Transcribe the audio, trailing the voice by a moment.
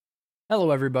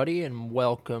Hello, everybody, and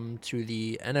welcome to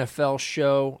the NFL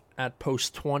show at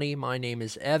Post 20. My name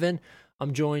is Evan.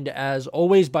 I'm joined, as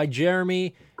always, by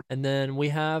Jeremy, and then we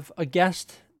have a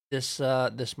guest this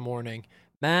morning,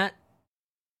 Matt.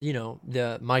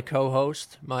 My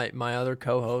co-host, my other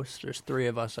co-host. There's three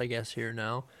of us, I guess, here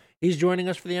now. He's joining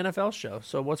us for the NFL show.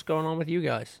 So, what's going on with you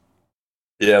guys?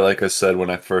 Yeah, like I said when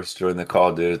I first joined the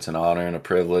call, dude, it's an honor and a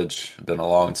privilege. I've been a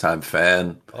longtime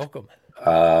fan. Welcome.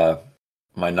 Uh,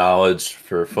 my knowledge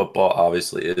for football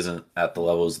obviously isn't at the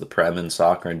levels of the Prem and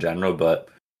soccer in general, but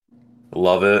I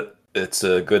love it. It's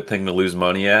a good thing to lose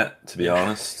money at, to be Yeah,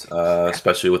 honest,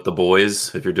 especially with the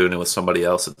boys. If you're doing it with somebody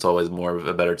else, it's always more of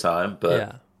a better time. But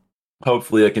yeah.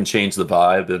 hopefully, I can change the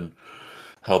vibe and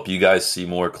help you guys see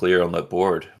more clear on that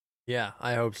board. Yeah,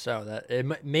 I hope so.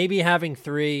 Maybe having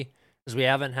three, because we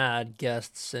haven't had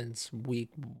guests since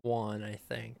week one. I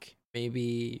think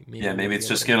maybe Yeah, we'll maybe it's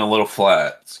get just it. getting a little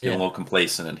flat. It's getting a Yeah, little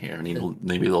complacent in here. I need it,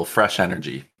 maybe a little fresh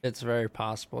energy. it's very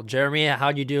possible. Jeremy,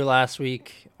 how'd you do last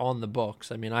week on the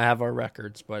books? I mean, I have our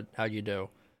records, but how'd you do?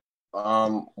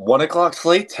 1 o'clock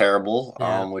slate, terrible.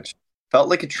 Yeah, Which felt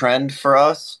like a trend for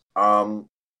us.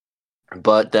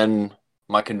 But then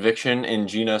my conviction in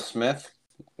Geno Smith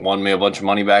won me a bunch of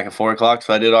money back at 4 o'clock,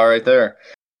 so I did all right there.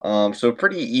 So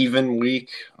pretty even week.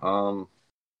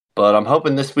 But I'm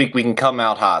hoping this week we can come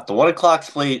out hot. The 1 o'clock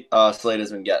slate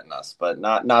has been getting us, but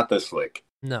not this week.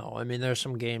 no, I mean, there's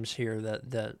some games here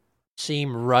that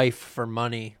seem rife for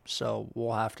money, so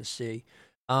we'll have to see.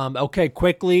 Okay,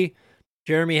 quickly.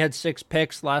 Jeremy had 6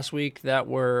 picks last week that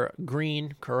were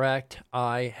green, correct?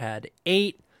 I had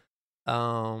 8.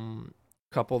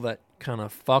 Couple that kind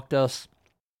of fucked us.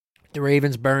 The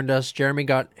Ravens burned us. Jeremy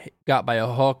got by a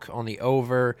hook on the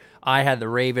over. I had the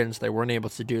Ravens. They weren't able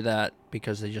to do that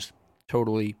because they just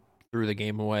totally threw the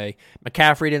game away.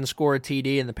 McCaffrey didn't score a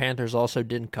TD, and the Panthers also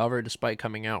didn't cover despite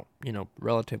coming out,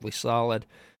 relatively solid.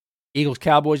 Eagles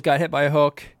Cowboys got hit by a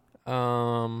hook.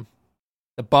 The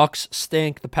Bucks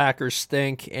stink, the Packers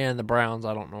stink, and the Browns,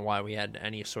 I don't know why we had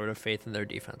any sort of faith in their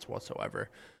defense whatsoever.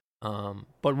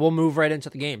 But we'll move right into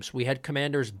the games. We had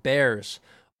Commanders Bears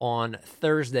on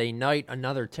Thursday night,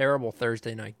 another terrible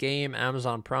Thursday night game.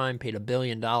 Amazon Prime paid $1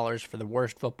 billion for the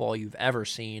worst football you've ever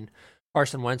seen.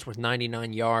 Carson Wentz with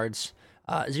 99 yards,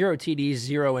 0 TDs,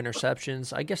 0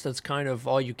 interceptions. I guess that's kind of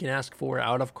all you can ask for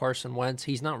out of Carson Wentz.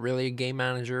 He's not really a game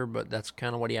manager, but that's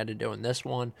kind of what he had to do in this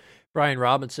one. Brian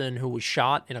Robinson, who was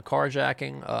shot in a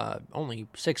carjacking only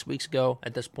 6 weeks ago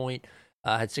at this point,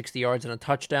 had 60 yards and a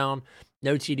touchdown.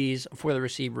 No TDs for the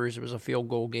receivers. It was a field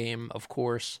goal game, of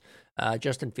course.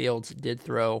 Justin Fields did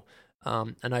throw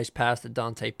a nice pass to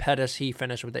Dante Pettis. He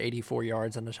finished with 84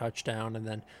 yards and a touchdown, and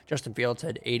then Justin Fields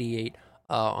had 88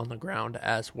 on the ground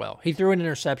as well. He threw an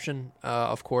interception,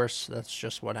 of course. That's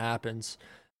just what happens.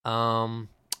 What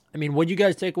do you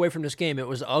guys take away from this game? It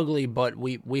was ugly, but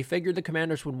we figured the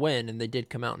Commanders would win, and they did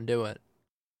come out and do it.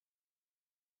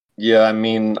 Yeah,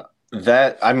 we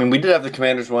did have the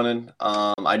Commanders winning.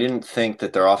 I didn't think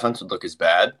that their offense would look as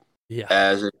bad Yeah.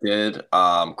 as it did.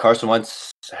 Carson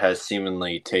Wentz has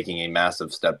seemingly taking a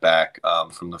massive step back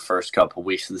from the first couple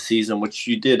weeks of the season, which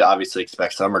you did obviously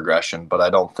expect some regression, but I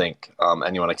don't think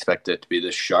anyone expected it to be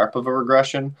this sharp of a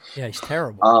regression. Yeah, he's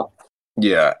terrible.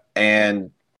 Yeah,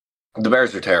 and the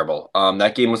Bears are terrible.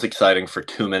 That game was exciting for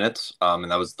 2 minutes,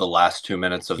 and that was the last 2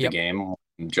 minutes of the game.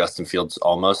 Justin Fields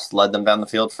almost led them down the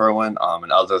field for a win.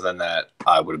 And other than that,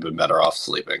 I would have been better off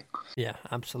sleeping. Yeah,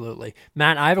 absolutely.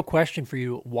 Matt, I have a question for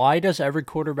you. Why does every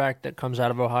quarterback that comes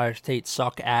out of Ohio State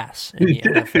suck ass in the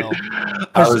NFL?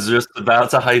 I was just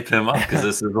about to hype him up because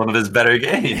this is one of his better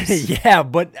games. Yeah,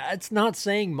 but it's not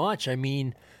saying much. I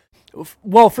mean,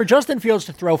 well, for Justin Fields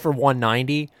to throw for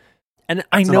 190, and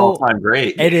I It's an know all-time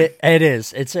great. it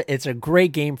is. It's a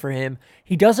great game for him.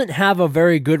 He doesn't have a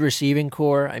very good receiving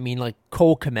core. I mean, like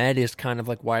Cole Kmet is kind of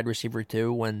like wide receiver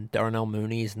too when Darnell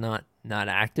Mooney is not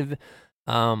active.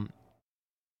 I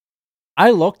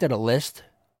looked at a list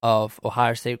of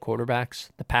Ohio State quarterbacks,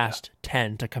 the past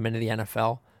 10 to come into the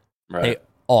NFL. Right. They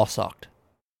all sucked.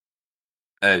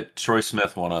 Hey, Troy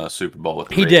Smith won a Super Bowl with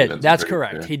the He Ravens. did. That's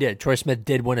correct. He did. Troy Smith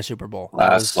did win a Super Bowl.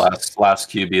 Last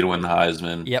QB to win the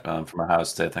Heisman. Yep. From Ohio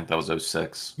State. I think that was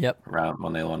 06. Yep. Around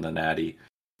when they won the Natty.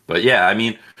 But yeah, I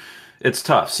mean, it's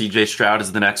tough. CJ Stroud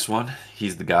is the next one.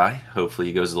 He's the guy. Hopefully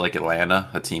he goes to like Atlanta,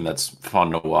 a team that's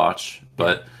fun to watch.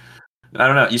 But I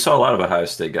don't know. You saw a lot of Ohio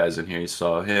State guys in here. You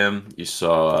saw him. You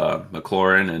saw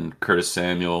McLaurin and Curtis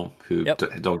Samuel, who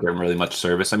don't get really much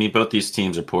service. I mean, both these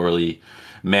teams are poorly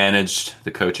managed,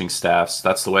 the coaching staffs.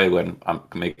 That's the way when I'm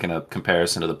making a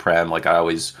comparison to the Prem. Like I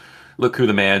always look who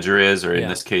the manager is, or in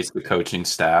this case, the coaching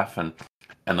staff.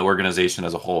 And and the organization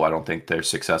as a whole, I don't think they're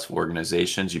successful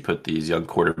organizations. You put these young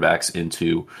quarterbacks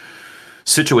into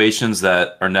situations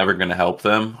that are never going to help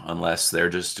them unless they're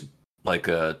just like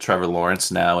Trevor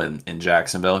Lawrence now in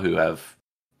Jacksonville, who have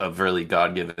a really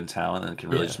God-given talent and can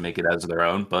really just make it as their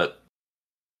own. But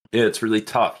yeah, it's really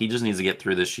tough. He just needs to get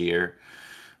through this year.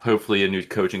 Hopefully a new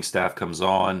coaching staff comes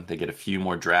on. They get a few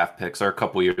more draft picks. They're a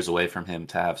couple years away from him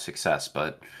to have success.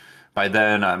 But by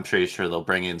then, I'm pretty sure they'll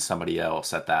bring in somebody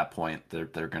else at that point. They're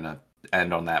going to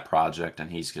end on that project, and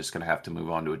he's just going to have to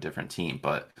move on to a different team.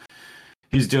 But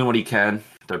he's doing what he can.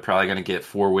 They're probably going to get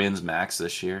 4 wins max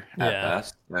this year at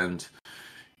best. And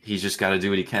he's just got to do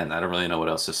what he can. I don't really know what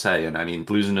else to say. And I mean,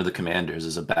 losing to the Commanders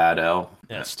is a bad L.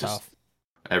 Yeah, it's tough.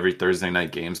 Every Thursday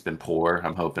night game's been poor.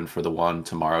 I'm hoping for the one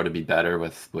tomorrow to be better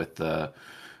with the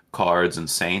Cards and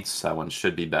Saints. That one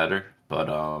should be better. But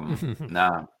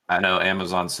nah, I know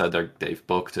Amazon said they've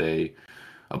booked a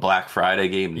Black Friday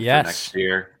game for next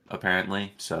year,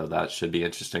 apparently. So that should be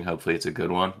interesting. Hopefully it's a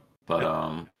good one. But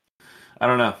I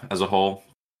don't know. As a whole,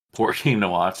 poor game to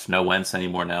watch. No Wentz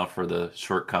anymore now for the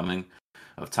shortcoming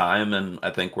of time. And I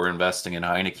think we're investing in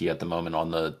Heineke at the moment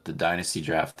on the dynasty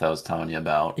draft I was telling you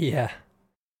about. Yeah.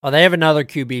 Oh, they have another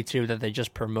QB too that they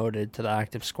just promoted to the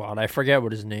active squad. I forget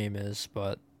what his name is,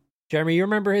 but Jeremy, you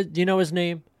remember do you know his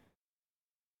name?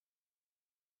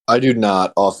 I do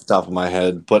not off the top of my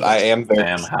head, but I am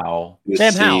very Sam Howell.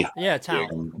 Sam Howell. Yeah, it's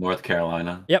Howell. North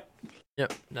Carolina. Yep.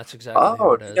 That's exactly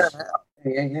what it is.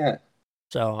 Yeah.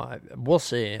 So we'll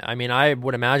see. I mean, I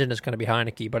would imagine it's going to be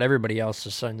Heineke, but everybody else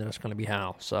is saying that it's going to be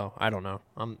Howell. So I don't know.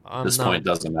 This point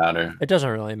doesn't matter. It doesn't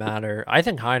really matter. I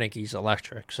think Heineke's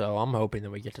electric, so I'm hoping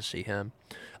that we get to see him.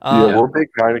 We're big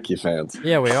Heineke fans.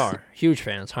 Yeah, we are. Huge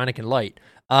fans. Heineken light.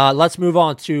 Let's move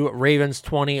on to Ravens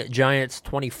 20, Giants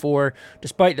 24.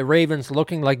 Despite the Ravens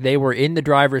looking like they were in the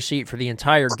driver's seat for the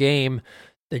entire game,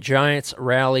 the Giants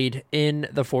rallied in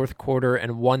the fourth quarter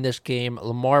and won this game.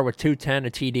 Lamar with 210,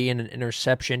 a TD, and an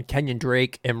interception. Kenyon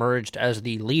Drake emerged as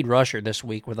the lead rusher this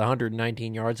week with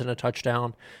 119 yards and a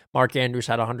touchdown. Mark Andrews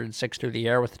had 106 through the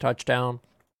air with a touchdown.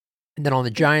 And then on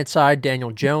the Giants side,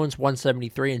 Daniel Jones,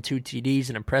 173 and 2 TDs,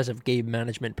 an impressive game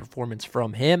management performance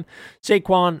from him.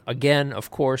 Saquon, again, of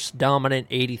course, dominant,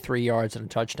 83 yards and a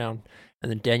touchdown.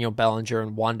 And then Daniel Bellinger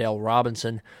and Wan'Dale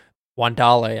Robinson,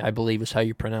 Wandale, I believe is how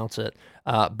you pronounce it,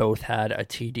 both had a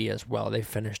TD as well. They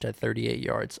finished at 38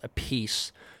 yards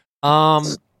apiece.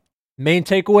 Main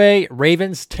takeaway,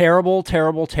 Ravens, terrible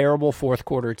fourth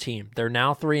quarter team. They're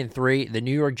now 3-3. The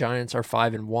New York Giants are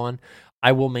 5-1.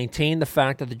 I will maintain the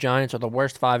fact that the Giants are the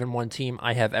worst 5-1 team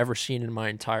I have ever seen in my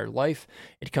entire life.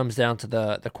 It comes down to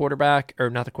the quarterback, or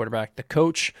not the quarterback, the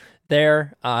coach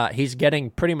there. He's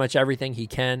getting pretty much everything he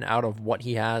can out of what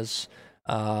he has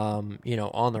on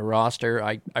the roster.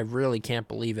 I really can't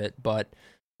believe it, but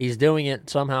he's doing it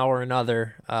somehow or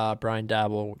another. Brian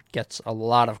Daboll gets a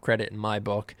lot of credit in my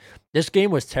book. This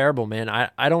game was terrible, man.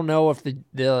 I don't know if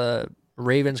the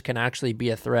Ravens can actually be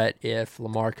a threat if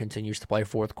Lamar continues to play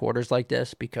fourth quarters like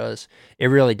this, because it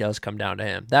really does come down to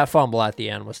him. That fumble at the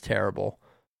end was terrible.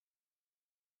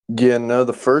 Yeah, no,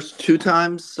 the first 2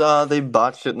 times they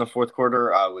botched it in the fourth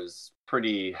quarter, I was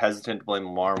pretty hesitant to blame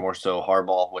Lamar, more so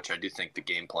Harbaugh, which I do think the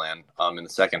game plan in the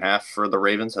second half for the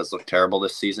Ravens has looked terrible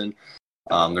this season.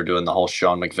 They're doing the whole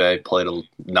Sean McVay play to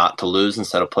not to lose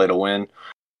instead of play to win.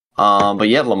 But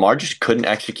yeah, Lamar just couldn't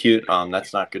execute.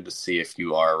 That's not good to see if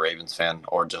you are a Ravens fan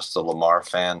or just a Lamar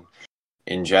fan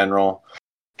in general.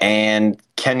 And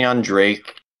Kenyon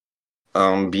Drake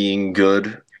being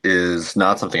good is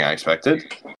not something I expected.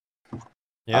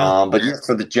 Yeah. But yeah,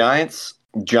 for the Giants,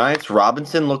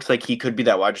 Robinson looks like he could be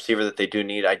that wide receiver that they do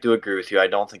need. I do agree with you. I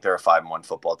don't think they're a 5-1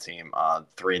 football team,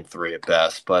 3-3 at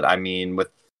best. But I mean, with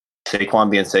Saquon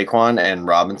being Saquon and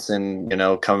Robinson,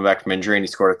 coming back from injury, and he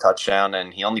scored a touchdown,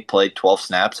 and he only played 12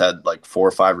 snaps, had like 4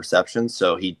 or 5 receptions,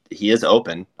 so he is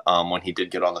open when he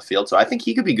did get on the field. So I think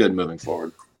he could be good moving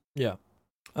forward. Yeah.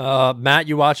 Matt,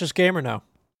 you watch this game or no?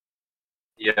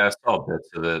 Yeah, I saw bits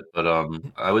of it, but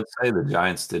I would say the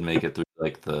Giants did make it through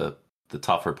like the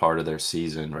tougher part of their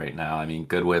season right now. I mean,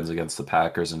 good wins against the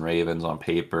Packers and Ravens on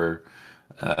paper.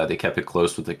 They kept it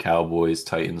close with the Cowboys,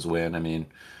 Titans win. I mean,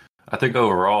 I think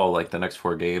overall, like the next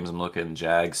 4 games, I'm looking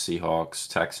Jags, Seahawks,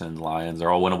 Texans, Lions. They're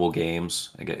all winnable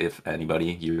games. If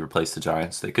anybody, you replace the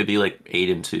Giants, they could be like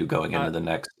 8-2 going into the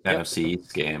next NFC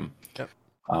East game. Yep.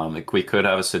 We could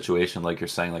have a situation like you're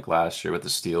saying, like last year with the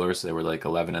Steelers. They were like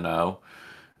 11-0,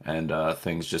 and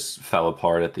things just fell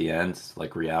apart at the end,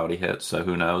 like reality hit. So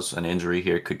who knows? An injury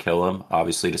here could kill them.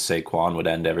 Obviously, to Saquon would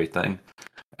end everything.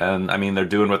 And I mean, they're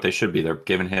doing what they should be. They're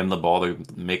giving him the ball. They're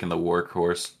making the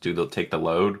workhorse take the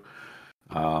load.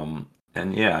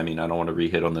 And yeah, I mean, I don't want to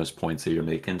re-hit on those points that you're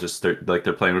making. Just they're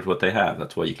playing with what they have.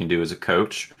 That's what you can do as a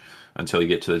coach until you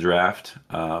get to the draft.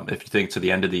 If you think to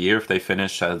the end of the year, if they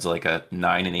finish as like a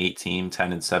 9-8 team,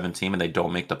 10-7 team, and they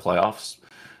don't make the playoffs,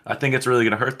 I think it's really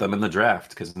going to hurt them in the draft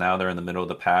because now they're in the middle of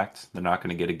the pack. They're not going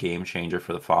to get a game changer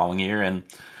for the following year, and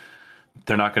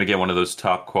they're not going to get one of those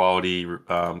top quality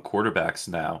quarterbacks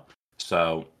now.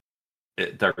 So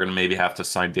they're going to maybe have to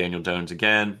sign Daniel Jones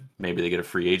again. Maybe they get a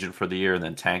free agent for the year and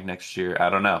then tank next year. I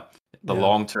don't know. The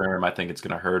long term, I think it's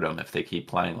going to hurt them if they keep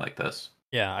playing like this.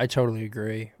 Yeah, I totally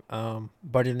agree.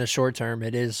 But in the short term,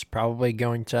 it is probably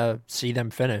going to see them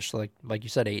finish like you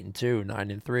said, 8-2,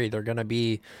 9-3. They're going to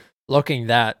be looking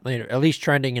that, at least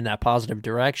trending in that positive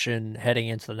direction heading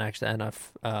into the next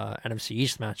NFC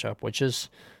East matchup, which is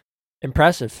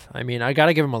impressive. I mean, I got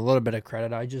to give them a little bit of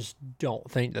credit. I just don't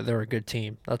think that they're a good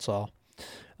team. That's all.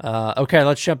 Okay,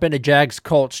 let's jump into Jags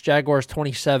Colts. Jaguars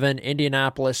 27,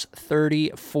 Indianapolis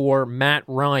 34. Matt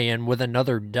Ryan with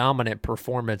another dominant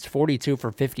performance, 42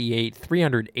 for 58,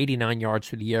 389 yards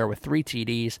through the air with 3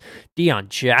 TDs. Deion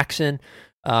Jackson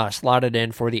slotted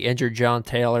in for the injured John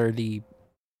Taylor, the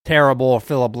terrible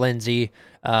Philip Lindsay,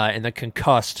 and the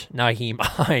concussed Nyheim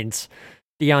Hines.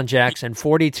 Deion Jackson,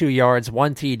 42 yards,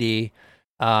 1 TD.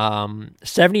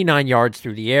 79 yards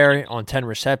through the air on 10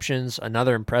 receptions.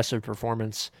 Another impressive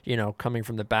performance, coming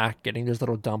from the back, getting those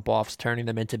little dump offs, turning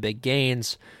them into big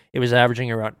gains. It was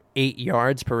averaging around 8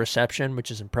 yards per reception,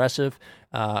 which is impressive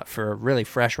for a really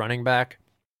fresh running back.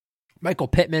 Michael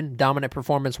Pittman, dominant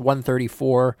performance,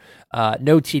 134.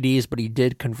 No TDs, but he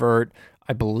did convert,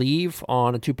 I believe,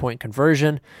 on a 2-point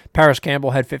conversion. Paris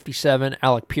Campbell had 57.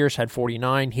 Alec Pierce had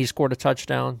 49. He scored a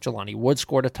touchdown. Jelani Wood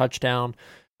scored a touchdown.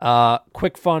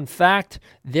 Quick fun fact,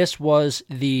 this was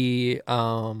the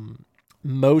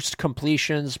most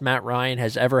completions Matt Ryan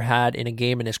has ever had in a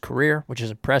game in his career, which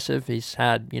is impressive. He's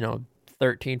had,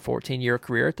 13, 14-year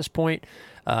career at this point.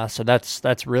 So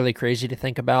that's really crazy to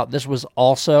think about. This was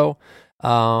also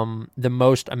the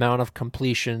most amount of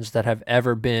completions that have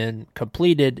ever been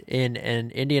completed in an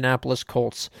Indianapolis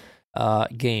Colts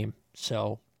game.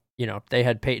 So, they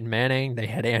had Peyton Manning, they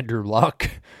had Andrew Luck.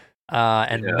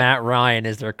 And Matt Ryan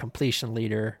is their completion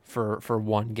leader for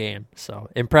one game. So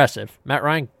impressive. Matt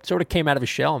Ryan sort of came out of his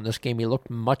shell in this game. He looked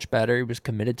much better. He was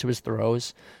committed to his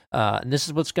throws. And this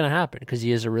is what's going to happen because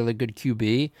he is a really good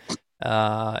QB.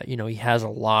 He has a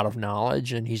lot of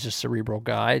knowledge and he's a cerebral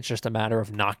guy. It's just a matter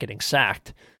of not getting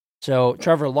sacked. So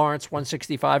Trevor Lawrence,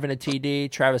 165 and a TD.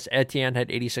 Travis Etienne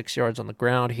had 86 yards on the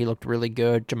ground. He looked really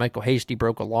good. JaMychal Hasty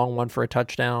broke a long one for a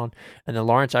touchdown. And then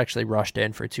Lawrence actually rushed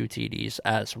in for 2 TDs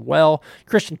as well.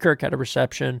 Christian Kirk had a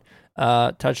reception,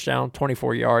 touchdown,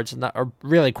 24 yards. And a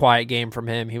really quiet game from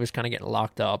him. He was kind of getting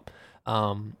locked up.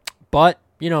 But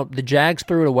the Jags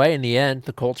threw it away in the end.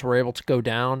 The Colts were able to go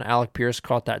down. Alec Pierce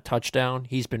caught that touchdown.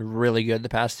 He's been really good the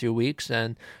past 2 weeks,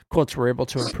 and Colts were able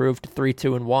to improve to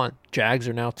 3-2-1. Jags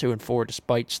are now 2-4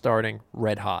 despite starting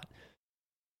red hot.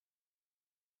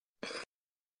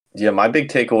 Yeah, my big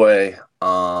takeaway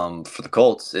for the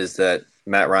Colts is that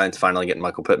Matt Ryan's finally getting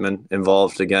Michael Pittman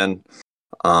involved again.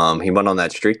 He went on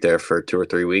that streak there for 2 or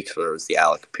 3 weeks where it was the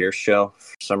Alec Pierce show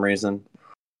for some reason.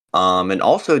 And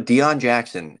also Deion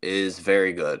Jackson is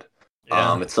very good.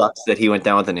 Yeah. It sucks that he went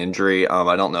down with an injury.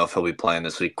 I don't know if he'll be playing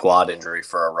this week. Quad injury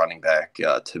for a running back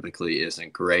typically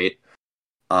isn't great.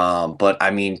 But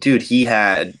I mean, dude, he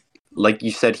had, like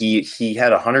you said, he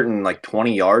had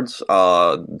 120 yards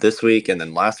this week, and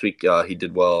then last week he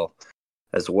did well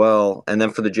as well. And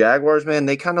then for the Jaguars, man,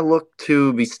 they kind of look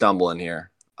to be stumbling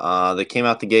here. They came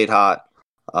out the gate hot.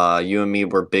 You and me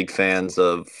were big fans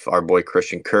of our boy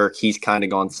Christian Kirk. He's kind of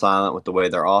gone silent with the way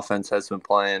their offense has been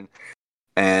playing.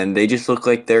 And they just look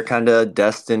like they're kind of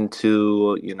destined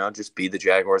to, just be the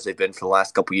Jaguars they've been for the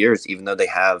last couple of years, even though they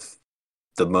have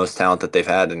the most talent that they've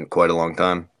had in quite a long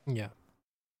time. Yeah.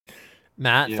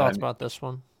 Matt, thoughts about this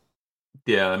one?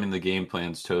 Yeah, I mean, the game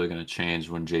plan's totally going to change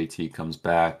when JT comes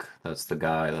back. That's the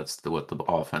guy. That's what the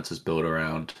offense is built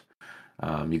around.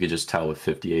 You could just tell with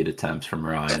 58 attempts from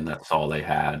Ryan, that's all they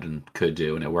had and could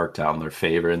do, and it worked out in their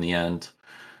favor in the end.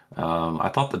 I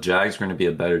thought the Jags were going to be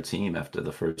a better team after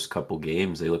the first couple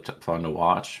games. They looked fun to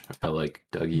watch. I felt like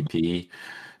Dougie P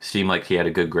seemed like he had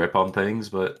a good grip on things,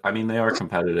 but I mean, they are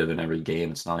competitive in every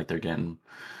game. It's not like they're getting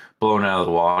blown out of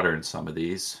the water in some of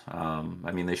these.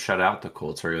 I mean, they shut out the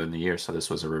Colts earlier in the year, so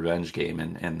this was a revenge game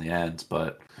in the end,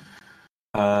 but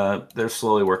they're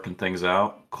slowly working things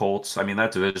out. Colts, I mean,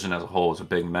 that division as a whole is a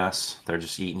big mess. They're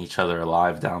just eating each other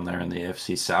alive down there in the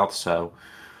AFC South, so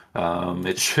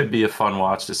it should be a fun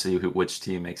watch to see which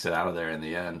team makes it out of there in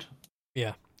the end.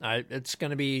 Yeah, it's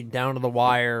going to be down to the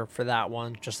wire for that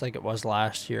one, just like it was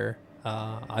last year.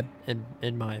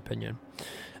 In my opinion.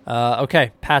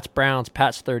 Okay, Browns.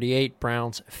 Pats 38,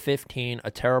 Browns 15.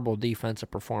 A terrible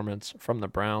defensive performance from the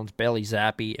Browns. Bailey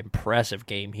Zappi, impressive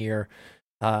game here.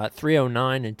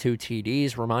 309 and 2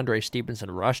 TDs. Ramondre Stevenson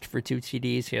rushed for 2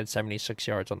 TDs. He had 76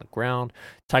 yards on the ground.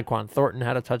 Tyquan Thornton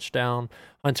had a touchdown.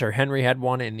 Hunter Henry had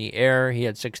one in the air. He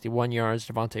had 61 yards.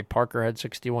 Devontae Parker had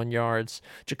 61 yards.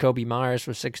 Jacoby Myers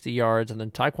was 60 yards. And then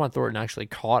Tyquan Thornton actually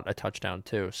caught a touchdown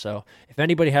too. So if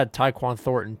anybody had Tyquan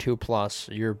Thornton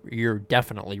 2+, you're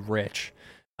definitely rich.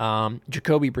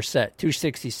 Jacoby Brissett,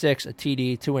 266, a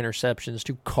TD, 2 interceptions,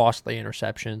 2 costly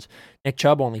interceptions. Nick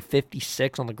Chubb only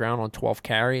 56 on the ground on 12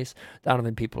 carries.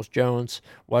 Donovan Peoples-Jones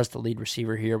was the lead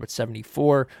receiver here with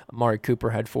 74. Amari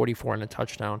Cooper had 44 and a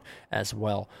touchdown as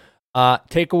well.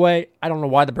 Takeaway, I don't know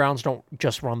why the Browns don't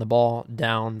just run the ball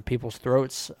down people's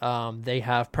throats. They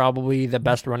have probably the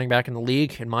best running back in the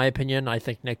league, in my opinion. I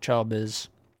think Nick Chubb is,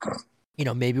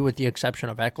 maybe with the exception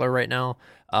of Eckler right now,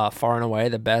 far and away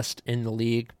the best in the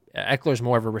league. Eckler's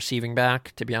more of a receiving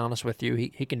back, to be honest with you.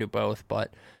 He can do both,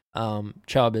 but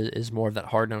Chubb is more of that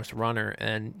hard-nosed runner,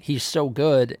 and he's so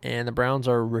good, and the Browns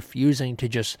are refusing to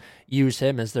just use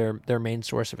him as their main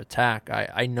source of attack.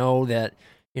 I know that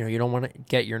you don't want to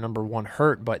get your number one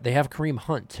hurt, but they have Kareem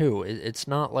Hunt too. It's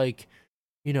not like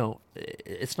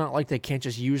it's not like they can't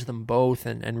just use them both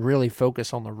and really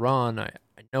focus on the run. I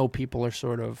know people are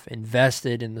sort of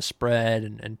invested in the spread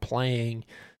and playing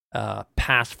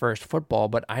pass-first football,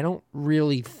 but I don't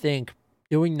really think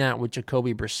doing that with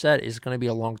Jacoby Brissett is going to be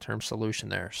a long-term solution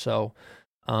there. So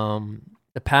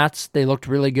the Pats, they looked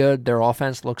really good. Their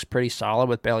offense looks pretty solid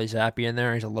with Bailey Zappi in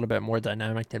there. He's a little bit more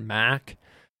dynamic than Mac.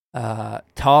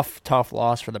 Tough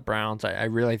loss for the Browns. I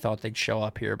really thought they'd show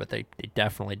up here, but they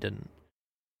definitely didn't.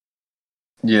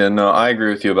 Yeah, no, I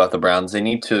agree with you about the Browns. They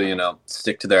need to,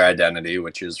 stick to their identity,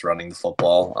 which is running the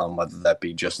football, whether that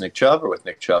be just Nick Chubb or with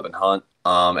Nick Chubb and Hunt,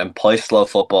 and play slow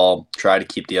football, try to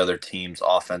keep the other team's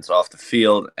offense off the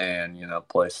field and,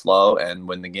 play slow and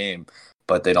win the game.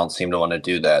 But they don't seem to want to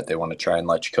do that. They want to try and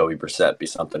let Jacoby Brissett be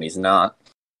something he's not.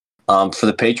 For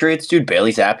the Patriots, dude,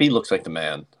 Bailey Zappi looks like the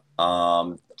man.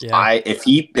 Yeah. If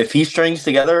he strings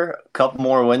together a couple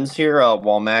more wins here,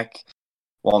 while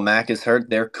Mac is hurt,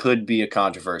 there could be a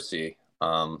controversy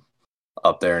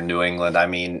up there in New England. I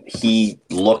mean, he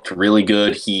looked really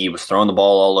good. He was throwing the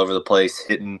ball all over the place,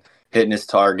 hitting his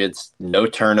targets, no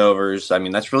turnovers. I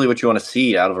mean, that's really what you want to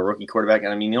see out of a rookie quarterback.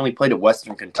 And I mean, he only played at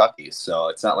Western Kentucky, so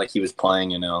it's not like he was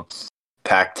playing,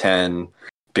 Pac-10,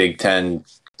 Big Ten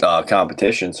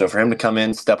competition. So for him to come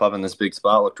in, step up in this big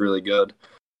spot, looked really good.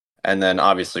 And then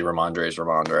obviously Ramondre is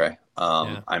Ramondre.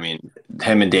 Yeah. I mean,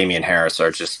 him and Damian Harris are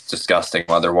just disgusting,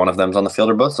 whether one of them's on the field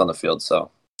or both's on the field.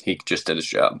 So he just did his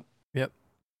job. Yep.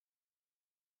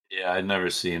 Yeah, I'd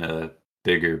never seen a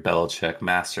bigger Belichick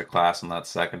masterclass in that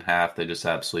second half. They just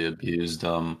absolutely abused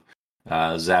him.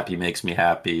 Zappi makes me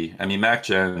happy. I mean, Mac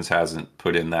Jones hasn't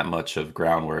put in that much of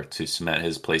groundwork to cement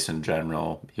his place in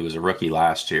general. He was a rookie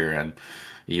last year, and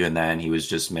even then he was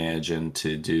just managing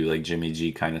to do like Jimmy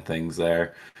G kind of things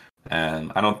there.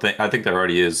 And I think there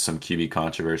already is some QB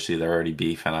controversy. They're already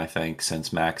beefing, I think,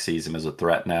 since Max sees him as a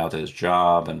threat now to his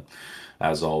job. And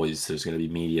as always, there's going to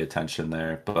be media attention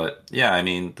there. But yeah, I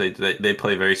mean, they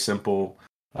play very simple.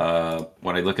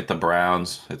 When I look at the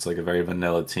Browns, it's like a very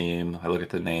vanilla team. I look at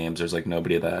the names. There's like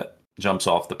nobody that jumps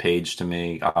off the page to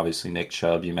me. Obviously, Nick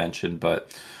Chubb, you mentioned,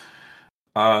 but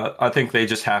I think they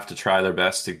just have to try their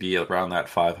best to be around that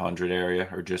 500 area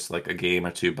or just like a game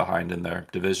or two behind in their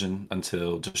division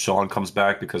until Deshaun comes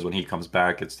back, because when he comes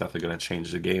back, it's definitely going to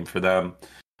change the game for them.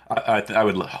 I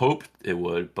would hope it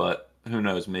would, but who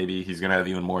knows? Maybe he's going to have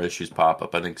even more issues pop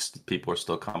up. I think people are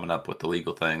still coming up with the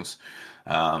legal things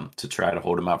to try to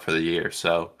hold him out for the year.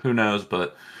 So who knows?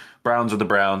 But Browns are the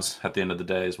Browns at the end of the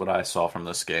day is what I saw from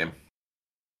this game.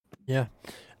 Yeah.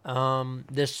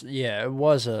 It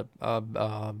was a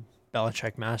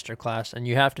Belichick masterclass, and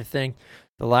you have to think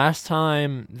the last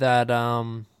time that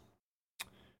that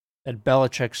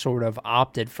Belichick sort of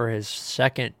opted for his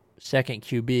second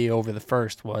QB over the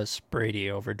first was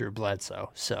Brady over Drew Bledsoe.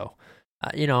 So,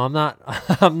 I'm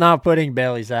not putting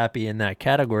Bailey Zappi in that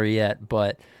category yet,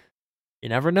 but you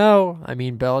never know. I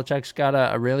mean, Belichick's got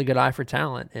a really good eye for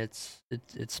talent.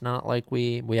 It's not like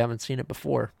we haven't seen it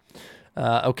before.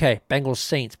 Okay, Bengals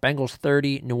Saints. Bengals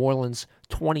 30, New Orleans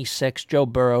 26. Joe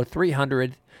Burrow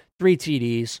 300, 3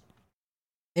 TDs.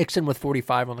 Mixon with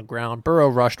 45 on the ground. Burrow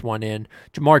rushed one in.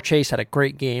 Jamar Chase had a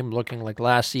great game, looking like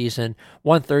last season.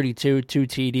 132, 2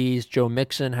 TDs. Joe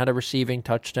Mixon had a receiving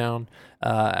touchdown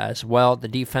as well. The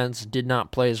defense did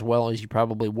not play as well as you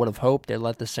probably would have hoped. They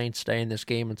let the Saints stay in this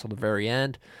game until the very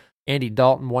end. Andy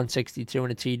Dalton, 162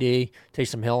 and a TD.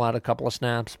 Taysom Hill had a couple of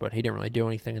snaps, but he didn't really do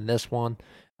anything in this one.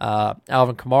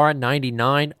 Alvin Kamara,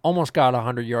 99. Almost got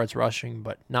 100 yards rushing,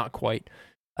 but not quite.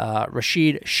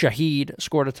 Rashid Shaheed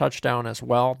scored a touchdown as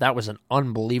well. That was an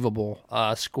unbelievable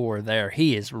score there.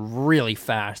 He is really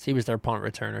fast. He was their punt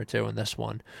returner, too, in this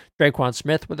one. Draquan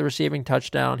Smith with a receiving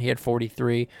touchdown. He had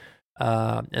 43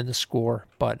 in the score.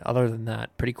 But other than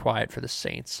that, pretty quiet for the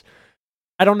Saints.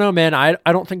 I don't know, man. I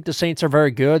don't think the Saints are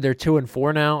very good. They're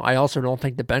 2-4 now. I also don't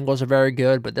think the Bengals are very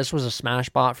good, but this was a smash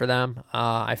spot for them.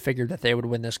 I figured that they would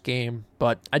win this game,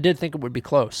 but I did think it would be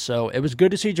close. So it was good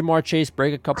to see Jamar Chase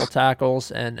break a couple tackles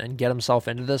and get himself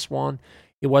into this one.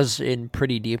 He was in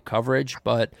pretty deep coverage,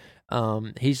 but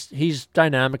he's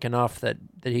dynamic enough that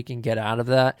he can get out of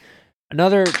that.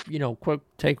 Another, quick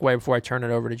takeaway before I turn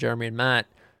it over to Jeremy and Matt.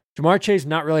 Jamar Chase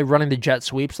not really running the jet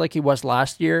sweeps like he was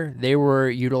last year. They were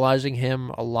utilizing him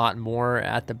a lot more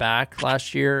at the back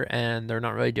last year, and they're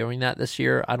not really doing that this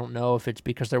year. I don't know if it's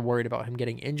because they're worried about him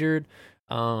getting injured,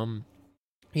 playing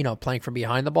from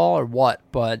behind the ball or what,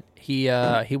 but he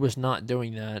was not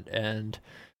doing that, and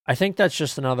I think that's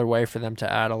just another way for them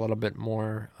to add a little bit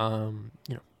more,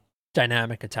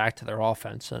 dynamic attack to their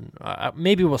offense, and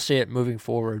maybe we'll see it moving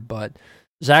forward, but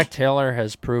Zach Taylor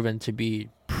has proven to be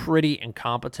pretty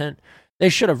incompetent. They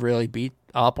should have really beat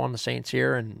up on the Saints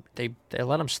here, and they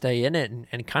let them stay in it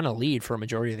and kind of lead for a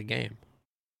majority of the game.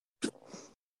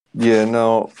 Yeah,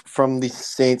 no, from the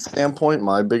Saints standpoint,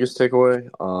 my biggest takeaway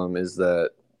is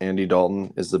that Andy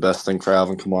Dalton is the best thing for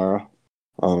Alvin Kamara.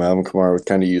 Alvin Kamara was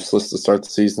kind of useless to start the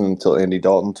season until Andy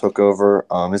Dalton took over.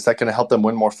 Is that going to help them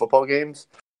win more football games?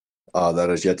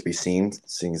 That is yet to be seen,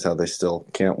 seeing as how they still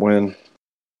can't win.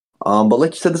 But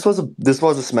like you said, this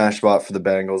was a smash spot for the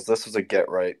Bengals. This was a get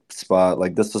right spot.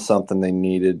 Like, this was something they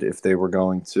needed if they were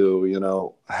going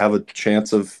to, have a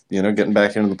chance of, getting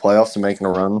back into the playoffs and making a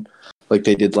run like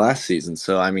they did last season.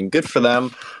 So, I mean, good for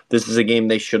them. This is a game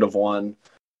they should have won.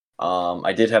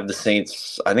 I did have the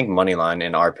Saints, I think, money line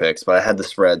in our picks, but I had the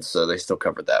spread, so they still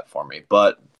covered that for me.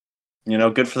 But,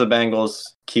 good for the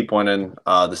Bengals. Keep winning.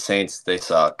 The Saints, they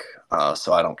suck.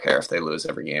 So I don't care if they lose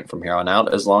every game from here on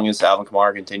out, as long as Alvin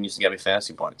Kamara continues to get me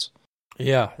fantasy points.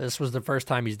 Yeah, this was the first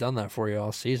time he's done that for you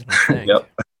all season, I think.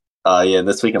 Yep.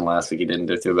 This week and last week he didn't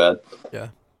do too bad. Yeah.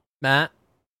 Matt?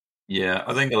 Yeah,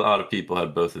 I think a lot of people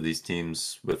had both of these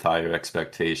teams with higher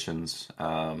expectations.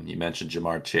 You mentioned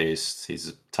Jamar Chase. He's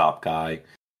a top guy,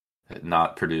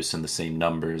 not producing the same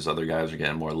numbers. Other guys are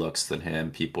getting more looks than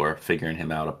him. People are figuring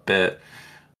him out a bit.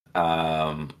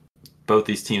 Both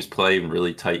these teams play in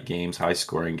really tight games,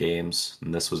 high-scoring games,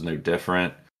 and this was no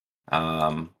different.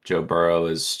 Joe Burrow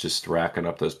is just racking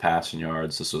up those passing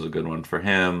yards. This was a good one for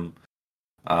him.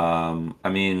 I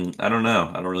don't know.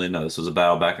 I don't really know. This was a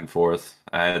battle back and forth.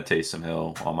 I had Taysom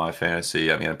Hill on my fantasy.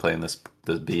 I'm playing this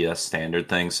BS standard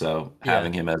thing, so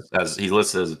having him as he's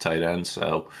listed as a tight end,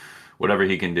 so whatever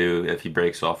he can do, if he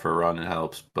breaks off for a run, it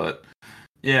helps. But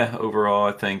yeah, overall,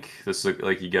 I think this is,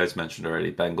 like you guys mentioned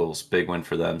already, Bengals, big win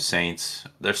for them. Saints,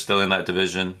 they're still in that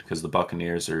division because the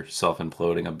Buccaneers are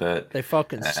self-imploding a bit. They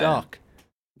fucking suck.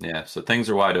 Yeah, so things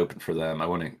are wide open for them. I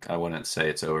wouldn't say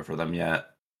it's over for them yet.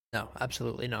 No,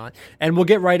 absolutely not. And we'll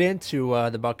get right into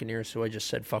the Buccaneers, who I just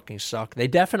said fucking suck. They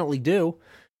definitely do.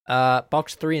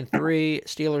 Bucs 3-3,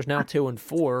 Steelers now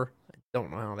 2-4. I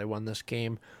don't know how they won this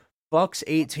game. Bucs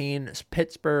 18,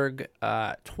 Pittsburgh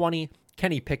 20.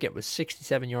 Kenny Pickett was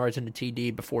 67 yards into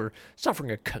TD before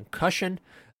suffering a concussion.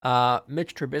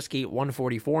 Mitch Trubisky,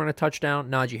 144 and a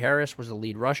touchdown. Najee Harris was the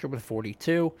lead rusher with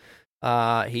 42.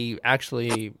 He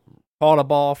actually caught a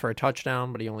ball for a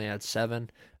touchdown, but he only had 7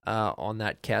 on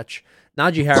that catch.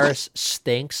 Najee Harris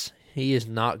stinks. He is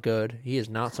not good. He is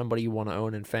not somebody you want to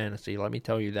own in fantasy. Let me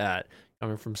tell you that,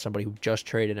 coming from somebody who just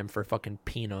traded him for fucking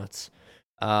peanuts.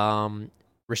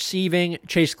 Receiving,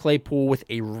 Chase Claypool with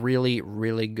a really,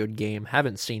 really good game.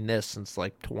 Haven't seen this since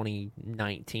like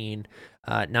 2019.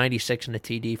 96 in a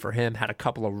TD for him. Had a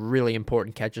couple of really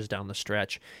important catches down the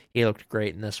stretch. He looked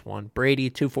great in this one. Brady,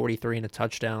 243 and a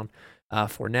touchdown.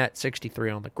 Fournette, 63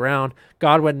 on the ground.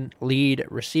 Godwin, lead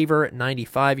receiver,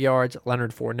 95 yards.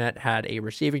 Leonard Fournette had a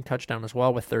receiving touchdown as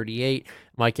well with 38.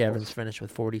 Mike Evans finished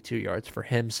with 42 yards for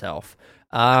himself.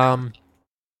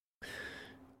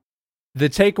 The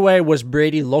takeaway was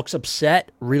Brady looks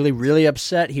upset, really, really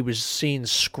upset. He was seen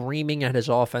screaming at his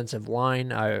offensive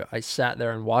line. I sat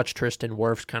there and watched Tristan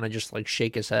Wirfs kind of just like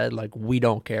shake his head like, we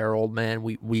don't care, old man.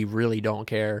 We really don't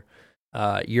care.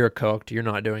 You're cooked. You're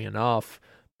not doing enough.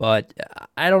 But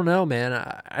I don't know, man.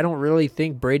 I don't really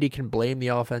think Brady can blame the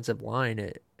offensive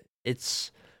line.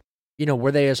 It's,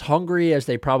 were they as hungry as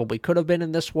they probably could have been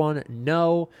in this one?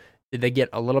 No. Did they get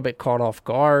a little bit caught off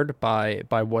guard by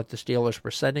what the Steelers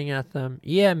were sending at them?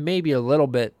 Yeah, maybe a little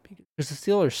bit because the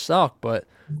Steelers suck, but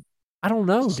I don't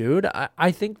know, dude.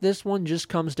 I think this one just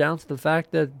comes down to the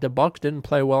fact that the Bucs didn't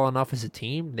play well enough as a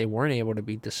team. They weren't able to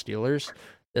beat the Steelers.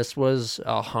 This was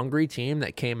a hungry team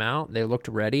that came out. They looked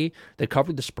ready. They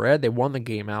covered the spread. They won the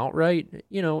game outright.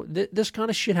 You know, this kind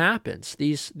of shit happens.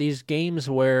 These games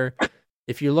where,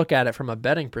 if you look at it from a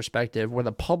betting perspective, where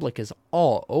the public is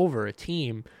all over a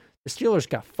team, the Steelers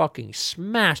got fucking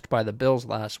smashed by the Bills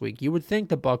last week. You would think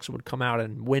the Bucs would come out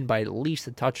and win by at least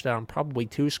a touchdown, probably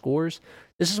 2 scores.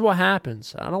 This is what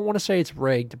happens. I don't want to say it's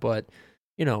rigged, but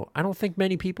you know, I don't think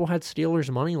many people had Steelers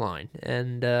money line,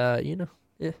 and you know,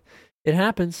 it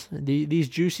happens. These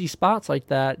juicy spots like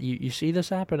that, you see this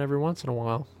happen every once in a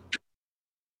while.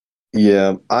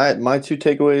 Yeah, my 2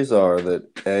 takeaways are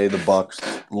that the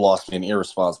Bucs lost me an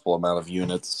irresponsible amount of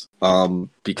units.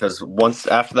 Because once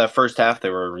after that first half,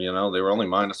 they were only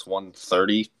minus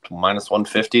 130, minus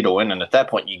 150 to win, and at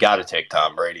that point, you got to take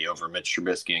Tom Brady over Mitch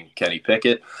Trubisky and Kenny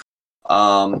Pickett.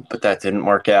 But that didn't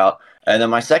work out. And then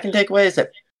my second takeaway is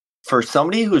that for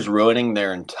somebody who's ruining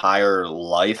their entire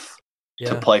life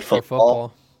to play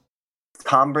football,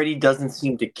 Tom Brady doesn't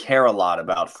seem to care a lot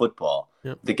about football.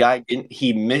 Yep. The guy didn't.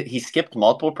 He skipped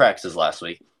multiple practices last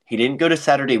week. He didn't go to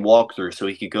Saturday walkthrough so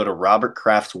he could go to Robert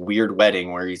Kraft's weird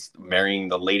wedding where he's marrying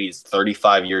the lady's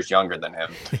 35 years younger than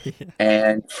him.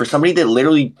 And for somebody that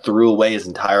literally threw away his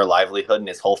entire livelihood and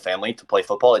his whole family to play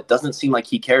football, it doesn't seem like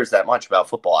he cares that much about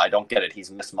football. I don't get it. He's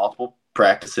missed multiple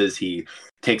practices. He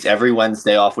takes every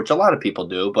Wednesday off, which a lot of people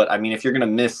do. But I mean, if you're going to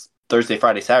miss Thursday,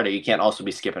 Friday, Saturday, you can't also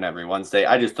be skipping every Wednesday.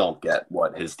 I just don't get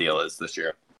what his deal is this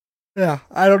year. Yeah,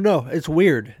 I don't know. It's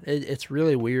weird. It's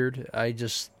really weird.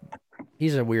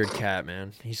 He's a weird cat,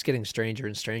 man. He's getting stranger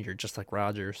and stranger, just like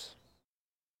Rodgers.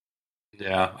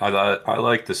 Yeah, I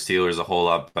like the Steelers a whole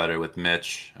lot better with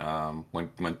Mitch.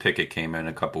 When Pickett came in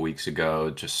a couple weeks ago,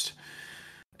 just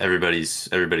everybody's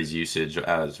usage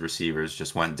as receivers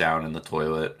just went down in the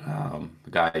toilet.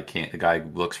 The guy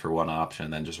looks for one option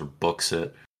and then just books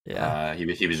it. Yeah, he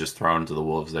was just thrown to the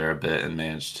wolves there a bit and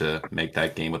managed to make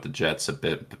that game with the Jets a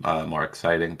bit more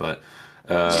exciting. But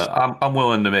I'm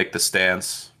willing to make the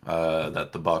stance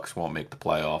that the Bucs won't make the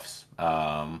playoffs.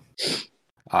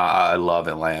 I love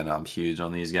Atlanta. I'm huge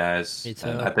on these guys. Me too.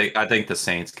 And I think the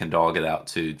Saints can dog it out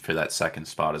too for that second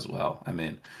spot as well. I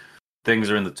mean,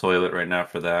 things are in the toilet right now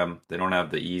for them. They don't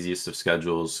have the easiest of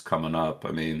schedules coming up.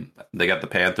 I mean, they got the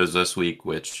Panthers this week,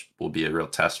 which will be a real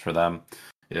test for them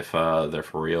if they're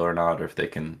for real or not, or if they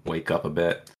can wake up a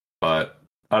bit. But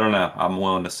I don't know. I'm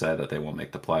willing to say that they won't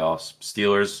make the playoffs.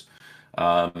 Steelers,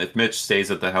 if Mitch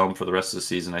stays at the helm for the rest of the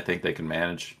season, I think they can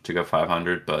manage to go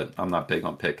 500, but I'm not big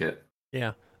on Pickett.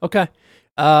 Yeah. Okay.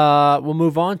 We'll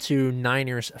move on to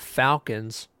Niners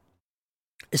Falcons.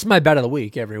 It's my bet of the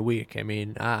week every week. I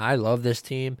mean, I love this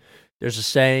team. There's a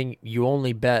saying, you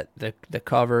only bet the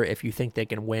cover if you think they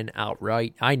can win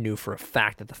outright. I knew for a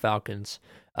fact that the Falcons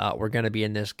were going to be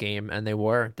in this game, and they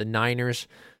were. The Niners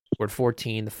scored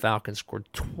 14. The Falcons scored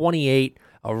 28.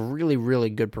 A really, really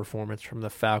good performance from the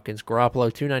Falcons.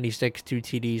 Garoppolo, 296, 2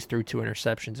 TDs, threw 2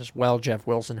 interceptions as well. Jeff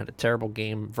Wilson had a terrible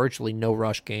game, virtually no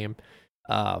rush game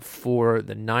for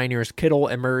the Niners. Kittle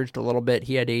emerged a little bit.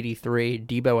 He had 83.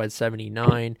 Debo had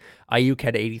 79. Ayuk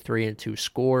had 83 and 2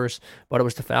 scores. But it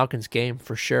was the Falcons game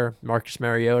for sure. Marcus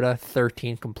Mariota,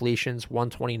 13 completions,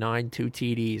 129, 2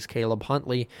 TDs. Caleb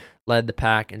Huntley led the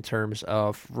pack in terms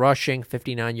of rushing,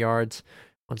 59 yards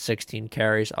on 16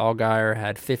 carries. Allgeier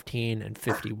had 15 and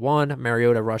 51.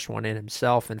 Mariota rushed one in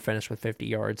himself and finished with 50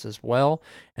 yards as well.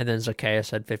 And then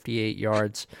Zacchaeus had 58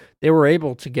 yards. They were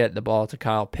able to get the ball to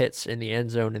Kyle Pitts in the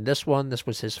end zone in this one. This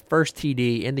was his first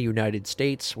TD in the United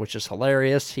States, which is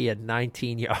hilarious. He had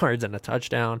 19 yards and a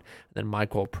touchdown. And then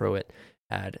Michael Pruitt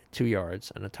had 2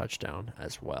 yards and a touchdown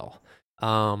as well.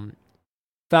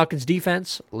 Falcons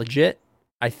defense, legit.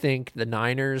 I think the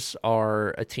Niners are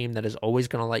a team that is always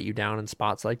going to let you down in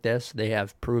spots like this. They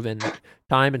have proven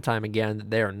time and time again that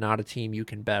they are not a team you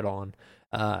can bet on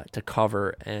to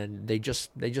cover, and they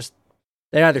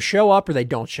either show up or they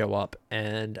don't show up.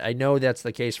 And I know that's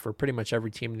the case for pretty much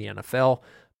every team in the NFL,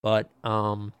 but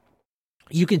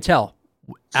you can tell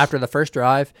after the first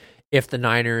drive if the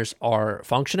Niners are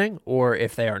functioning or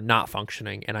if they are not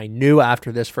functioning. And I knew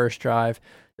after this first drive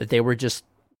that they were just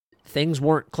things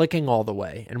weren't clicking all the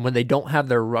way. And when they don't have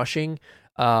their rushing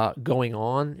going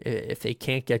on, if they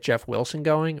can't get Jeff Wilson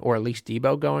going or at least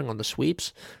Debo going on the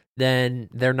sweeps, then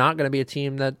they're not going to be a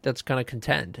team that's going to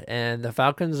contend. And the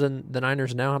Falcons and the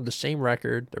Niners now have the same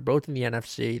record. They're both in the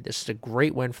NFC. This is a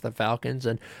great win for the Falcons,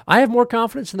 and I have more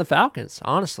confidence in the Falcons,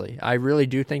 honestly. I really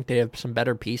do think they have some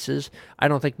better pieces. I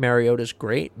don't think Mariota's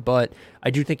great, but I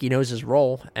do think he knows his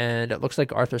role, and it looks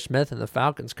like Arthur Smith and the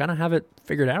Falcons kind of have it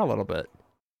figured out a little bit.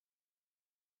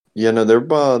 Yeah, no,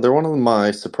 they're one of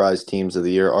my surprise teams of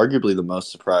the year, arguably the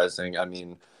most surprising. I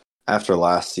mean, after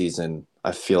last season,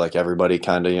 I feel like everybody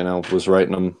kind of, was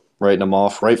writing them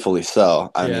off, rightfully so.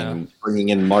 I mean, bringing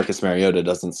in Marcus Mariota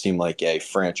doesn't seem like a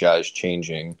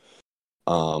franchise-changing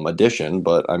addition,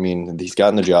 but I mean, he's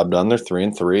gotten the job done. They're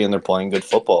 3-3, and they're playing good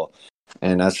football.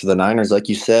 And as for the Niners, like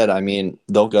you said, I mean,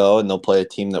 they'll go and they'll play a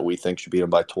team that we think should beat them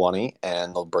by 20,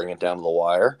 and they'll bring it down to the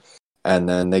wire. And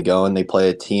then they go and they play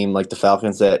a team like the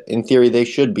Falcons that, in theory, they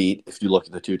should beat. If you look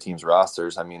at the two teams'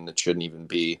 rosters, I mean, it shouldn't even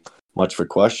be much for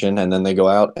question. And then they go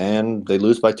out and they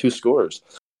lose by 2 scores.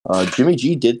 Jimmy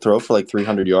G did throw for like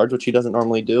 300 yards, which he doesn't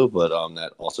normally do, but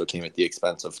that also came at the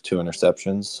expense of 2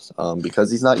 interceptions because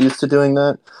he's not used to doing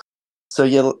that. So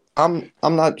yeah, I'm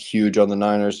not huge on the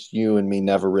Niners. You and me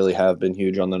never really have been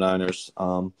huge on the Niners,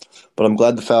 but I'm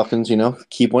glad the Falcons,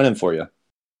 keep winning for you.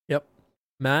 Yep,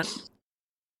 Matt.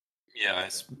 Yeah,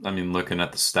 I mean, looking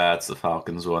at the stats, the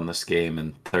Falcons won this game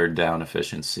in third down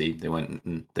efficiency.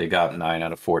 They got 9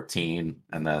 out of 14,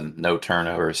 and then no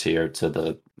turnovers here to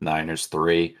the Niners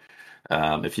 3.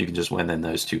 If you can just win in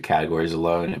those 2 categories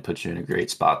alone, it puts you in a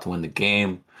great spot to win the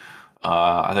game.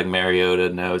 I think Mariota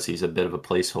knows he's a bit of a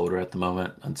placeholder at the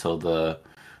moment until the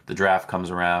draft comes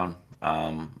around.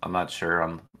 I'm not sure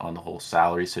on the whole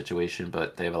salary situation,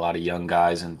 but they have a lot of young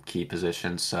guys in key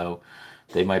positions, so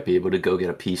they might be able to go get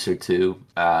a piece or two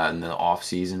in the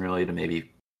offseason, really, to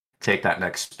maybe take that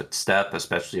next step,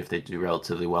 especially if they do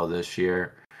relatively well this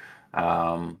year.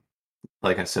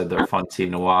 Like I said, they're a fun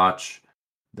team to watch.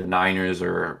 The Niners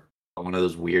are one of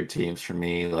those weird teams for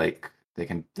me. Like they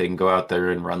can go out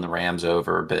there and run the Rams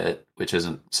over a bit, which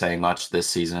isn't saying much this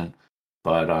season.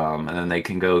 But and then they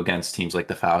can go against teams like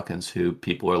the Falcons, who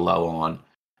people are low on,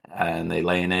 and they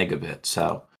lay an egg a bit.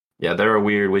 So yeah, they're a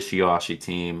weird, wishy-washy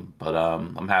team, but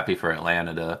I'm happy for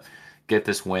Atlanta to get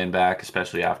this win back,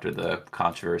 especially after the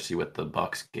controversy with the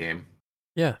Bucs game.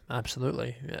 Yeah,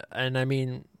 absolutely. Yeah. And I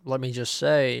mean, let me just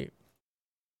say,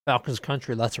 Falcons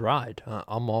country, let's ride.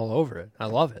 I'm all over it. I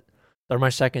love it. They're my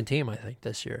second team, I think,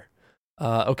 this year.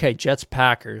 Okay,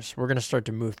 Jets-Packers. We're going to start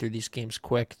to move through these games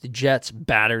quick. The Jets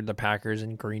battered the Packers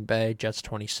in Green Bay. Jets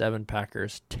 27,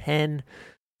 Packers 10.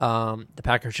 The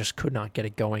Packers just could not get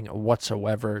it going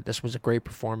whatsoever. This was a great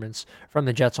performance from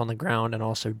the Jets on the ground and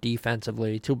also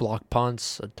defensively. 2 block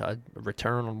punts, a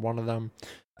return on one of them.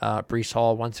 Breece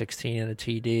Hall, 116 and a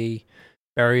TD.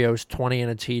 Berrios, 20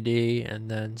 and a TD.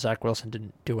 And then Zach Wilson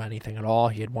didn't do anything at all.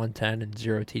 He had 110 and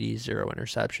 0 TDs, 0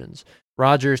 interceptions.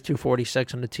 Rodgers,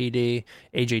 246 on the TD.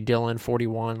 A.J. Dillon,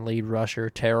 41, lead rusher.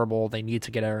 Terrible. They need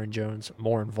to get Aaron Jones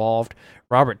more involved.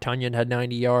 Robert Tonyan had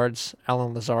 90 yards.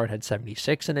 Allen Lazard had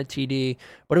 76 in a TD.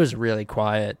 But it was really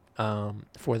quiet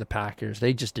for the Packers.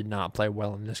 They just did not play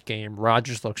well in this game.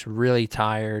 Rodgers looks really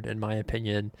tired, in my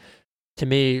opinion. To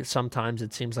me, sometimes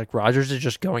it seems like Rodgers is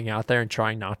just going out there and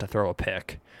trying not to throw a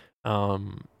pick.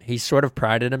 He's sort of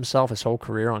prided himself his whole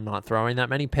career on not throwing that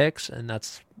many picks, and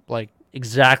that's like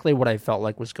exactly what I felt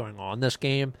like was going on this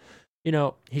game.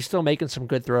 He's still making some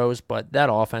good throws, but that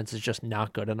offense is just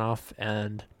not good enough.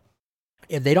 And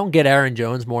if they don't get Aaron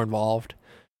Jones more involved,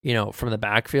 from the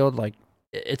backfield, like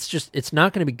it's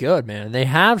not going to be good, man. They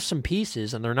have some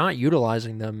pieces and they're not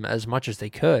utilizing them as much as they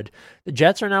could. The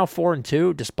Jets are now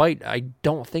 4-2, despite I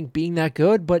don't think being that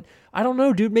good, but I don't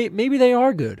know, dude. Maybe they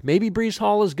are good. Maybe Breece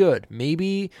Hall is good.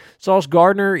 Maybe Sauce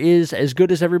Gardner is as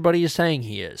good as everybody is saying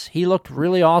he is. He looked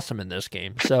really awesome in this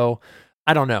game. So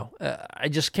I don't know. I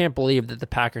just can't believe that the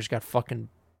Packers got fucking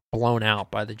blown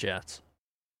out by the Jets.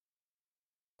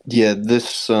 Yeah,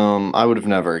 this I would have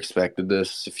never expected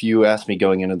this. If you asked me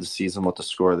going into the season what the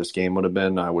score of this game would have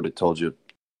been, I would have told you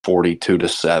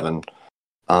 42-7.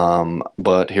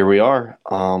 But here we are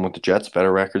with the Jets,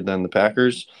 better record than the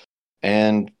Packers,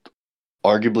 and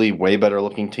arguably way better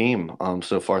looking team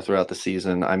so far throughout the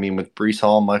season. I mean, with Breece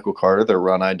Hall and Michael Carter, their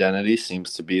run identity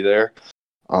seems to be there.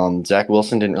 Zach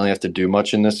Wilson didn't really have to do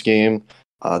much in this game.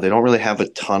 They don't really have a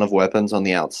ton of weapons on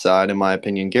the outside, in my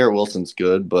opinion. Garrett Wilson's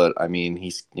good, but I mean,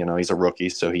 he's a rookie,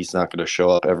 so he's not going to show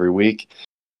up every week.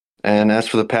 And as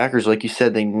for the Packers, like you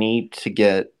said, they need to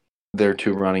get their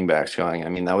 2 running backs going. I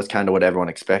mean, that was kind of what everyone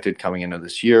expected coming into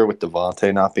this year with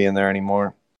Devontae not being there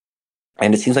anymore.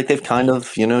 And it seems like they've kind of,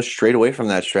 strayed away from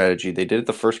that strategy. They did it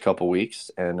the first couple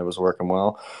weeks, and it was working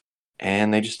well.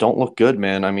 and they just don't look good,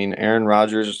 man. I mean, Aaron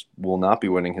Rodgers will not be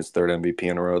winning his third MVP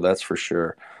in a row, that's for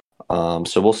sure.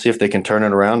 So we'll see if they can turn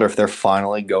it around or if they're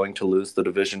finally going to lose the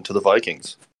division to the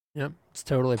Vikings. Yep, it's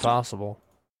totally possible.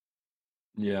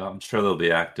 Yeah, I'm sure they'll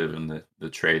be active in the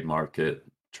trade market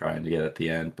trying to get at the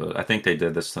end, but I think they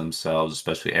did this to themselves,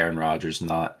 especially Aaron Rodgers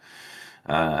not.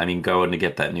 Going to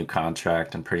get that new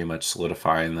contract and pretty much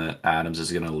solidifying that Adams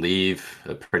is going to leave,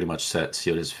 it pretty much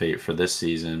sealed his fate for this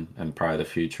season and probably the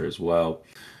future as well.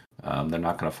 They're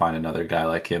not going to find another guy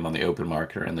like him on the open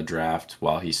market or in the draft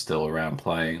while he's still around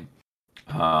playing.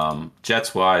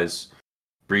 Jets wise,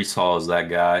 Brees Hall is that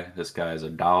guy. This guy is a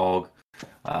dog.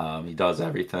 He does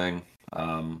everything.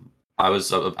 I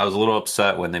was a little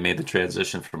upset when they made the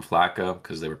transition from Flacco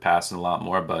because they were passing a lot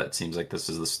more, but it seems like this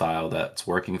is the style that's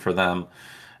working for them.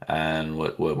 And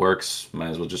what works, might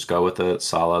as well just go with it.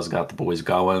 Salah's got the boys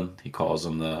going. He calls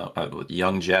them the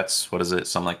young Jets. What is it?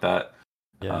 Something like that.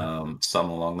 Yeah.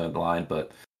 Something along that line.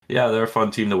 But yeah, they're a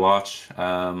fun team to watch.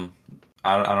 I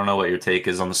don't know what your take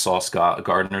is on the Sauce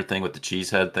Gardner thing with the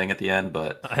cheesehead thing at the end,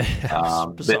 but a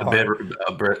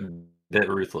bit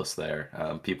ruthless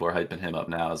there. People are hyping him up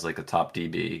now as like a top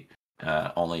DB,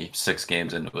 only 6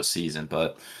 games into a season,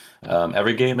 but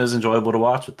every game is enjoyable to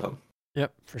watch with them.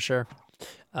 Yep, for sure.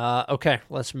 Okay,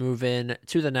 let's move in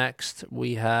to the next.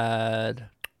 We had,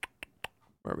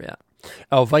 where are we at?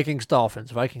 Oh, Vikings, Dolphins.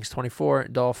 Vikings 24,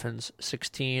 Dolphins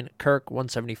 16. Kirk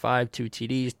 175, 2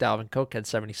 TDs. Dalvin Cook had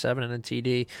 77 and a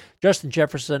TD. Justin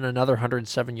Jefferson another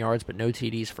 107 yards, but no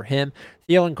TDs for him.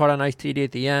 Thielen caught a nice TD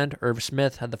at the end. Irv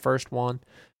Smith had the first one.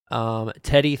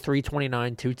 Teddy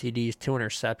 329, 2 TDs, 2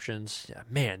 interceptions. Yeah,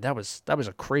 man, that was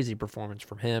a crazy performance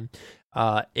from him.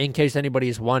 In case anybody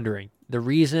is wondering, the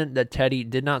reason that Teddy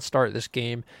did not start this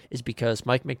game is because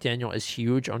Mike McDaniel is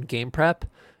huge on game prep.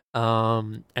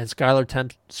 And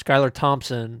Skylar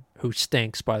Thompson, who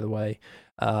stinks, by the way,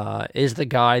 is the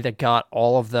guy that got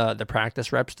all of the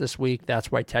practice reps this week. That's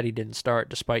why Teddy didn't start,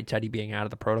 despite Teddy being out of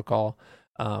the protocol.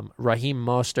 Raheem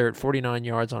Mostert, 49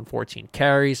 yards on 14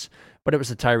 carries, but it was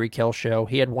the Tyreek Hill show.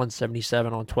 He had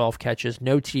 177 on 12 catches,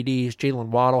 no TDs. Jalen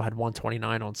Waddle had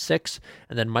 129 on 6,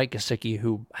 and then Mike Gesicki,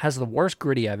 who has the worst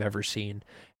gritty I've ever seen,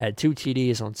 had 2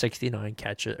 TDs on 69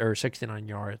 catches or 69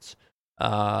 yards.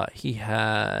 He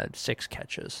had 6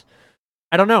 catches.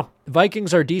 I don't know. The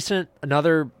Vikings are decent.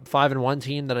 Another 5-1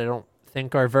 team that I don't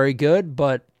think are very good,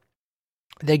 but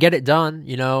they get it done.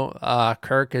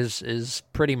 Kirk is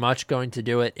pretty much going to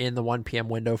do it in the 1 p.m.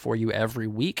 window for you every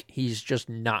week. He's just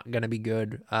not going to be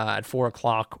good at 4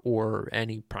 o'clock or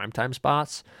any primetime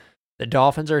spots. The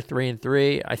Dolphins are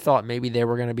 3-3. I thought maybe they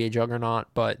were going to be a juggernaut,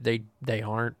 but they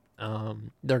aren't.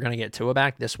 They're going to get Tua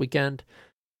back this weekend,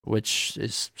 which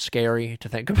is scary to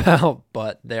think about,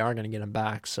 but they are going to get him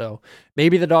back. So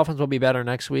maybe the Dolphins will be better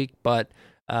next week, but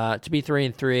to be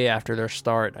 3-3 after their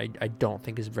start, I don't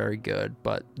think is very good.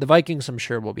 But the Vikings, I'm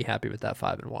sure, will be happy with that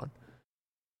 5-1.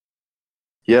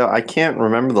 Yeah, I can't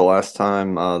remember the last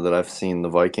time that I've seen the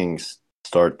Vikings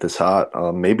start this hot.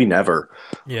 Maybe never.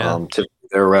 Yeah. Typically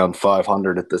they're around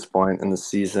 500 at this point in the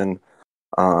season,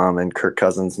 and Kirk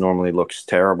Cousins normally looks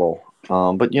terrible.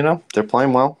 But, they're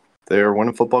playing well. They're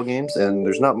winning football games, and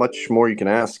there's not much more you can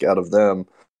ask out of them.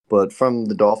 But from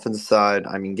the Dolphins side,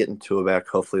 getting Tua back,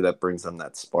 hopefully that brings them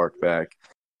that spark back.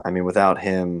 Without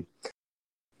him,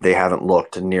 they haven't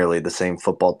looked nearly the same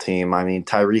football team.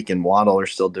 Tyreek and Waddle are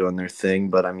still doing their thing,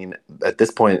 but at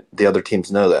this point, the other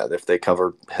teams know that if they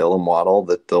cover Hill and Waddle,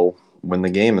 that they'll win the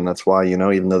game, and that's why,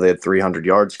 even though they had 300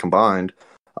 yards combined,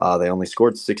 they only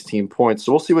scored 16 points.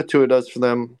 So we'll see what Tua does for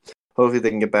them. Hopefully they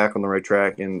can get back on the right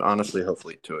track, and honestly,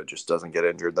 hopefully Tua just doesn't get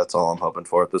injured. That's all I'm hoping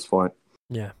for at this point.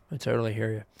 Yeah, I totally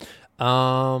hear you.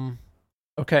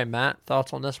 Okay, Matt,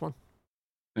 thoughts on this one?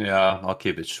 Yeah, I'll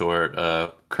keep it short.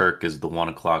 Kirk is the 1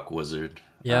 o'clock wizard.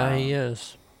 Yeah, he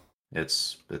is.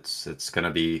 It's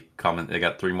gonna be coming. They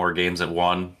got 3 more games at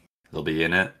 1. They'll be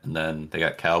in it, and then they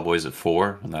got Cowboys at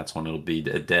 4, and that's when it'll be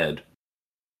dead.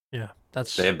 Yeah,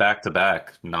 they have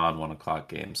back-to-back non-1 o'clock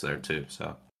games there too.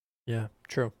 So yeah,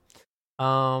 true.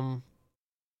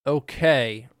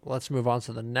 Okay, let's move on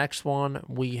to the next one.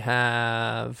 We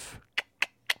have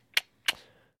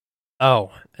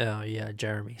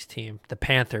Jeremy's team, the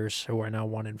Panthers, who are now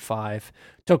 1-5,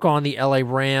 took on the LA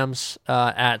Rams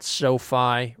at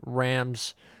SoFi.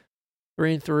 Rams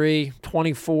 3-3,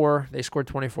 24. They scored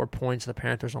 24 points. The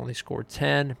Panthers only scored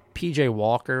 10. PJ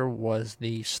Walker was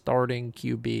the starting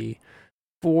QB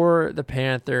for the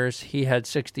Panthers. He had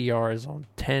 60 yards on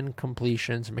 10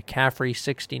 completions. McCaffrey,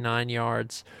 69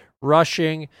 yards.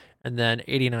 rushing, and then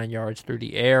 89 yards through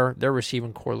the air. Their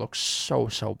receiving core looks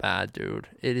so bad, dude.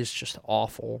 It is just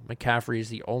awful. McCaffrey is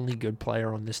the only good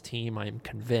player on this team, I am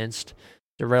convinced.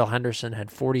 Darrell Henderson had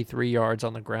 43 yards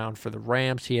on the ground for the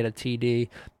Rams. He had a TD.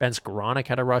 Ben Skoranek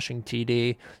had a rushing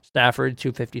TD. Stafford,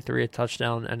 253, a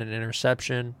touchdown and an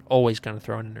interception. Always going to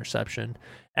throw an interception.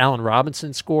 Allen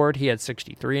Robinson scored. He had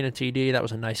 63 and a TD. That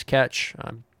was a nice catch.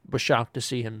 I was shocked to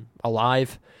see him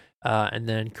alive. And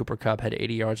then Cooper Kupp had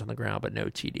 80 yards on the ground, but no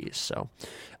TDs. So,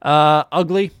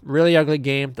 really ugly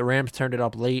game. The Rams turned it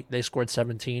up late. They scored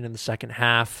 17 in the second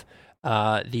half.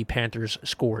 The Panthers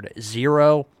scored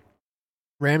 0.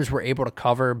 Rams were able to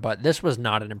cover, but this was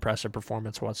not an impressive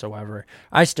performance whatsoever.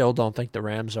 I still don't think the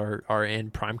Rams are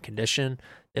in prime condition.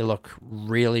 They look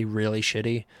really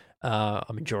shitty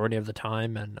a majority of the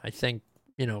time, and I think,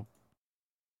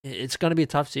 it's going to be a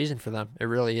tough season for them. It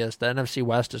really is. The NFC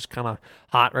West is kind of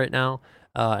hot right now,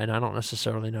 and I don't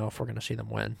necessarily know if we're going to see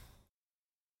them win.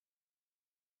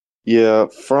 Yeah,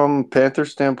 from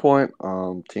Panthers standpoint,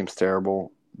 team's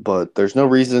terrible, but there's no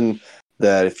reason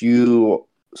that if you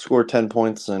scored 10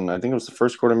 points, and I think it was the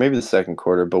first quarter, maybe the second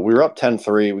quarter, but we were up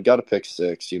 10-3. We got a pick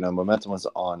six. Momentum was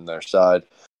on their side.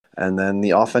 And then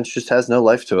the offense just has no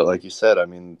life to it, like you said. I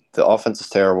mean, the offense is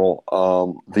terrible.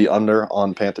 The under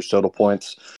on Panthers total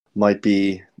points might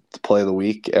be the play of the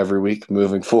week every week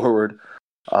moving forward.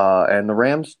 And the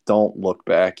Rams don't look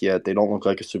back yet. They don't look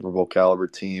like a Super Bowl caliber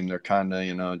team. They're kind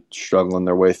of, struggling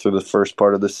their way through the first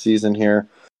part of the season here.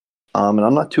 And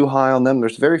I'm not too high on them.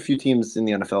 There's very few teams in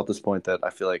the NFL at this point that I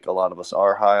feel like a lot of us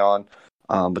are high on,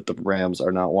 but the Rams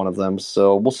are not one of them.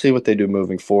 So we'll see what they do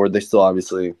moving forward. They still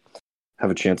obviously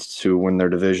have a chance to win their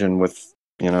division with,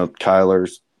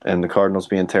 Kyler's and the Cardinals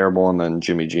being terrible, and then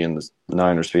Jimmy G and the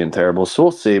Niners being terrible. So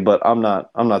we'll see, but I'm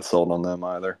not sold on them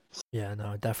either. Yeah,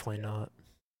 no, definitely not.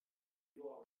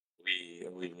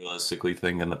 We realistically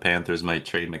thinking the Panthers might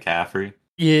trade McCaffrey?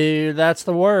 Yeah, that's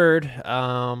the word.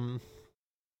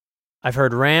 I've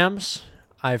heard Rams.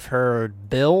 I've heard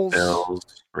Bills.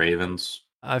 Ravens.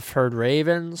 I've heard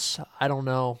Ravens. I don't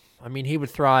know. I mean, he would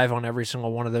thrive on every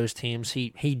single one of those teams.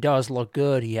 He does look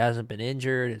good. He hasn't been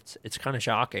injured. It's kind of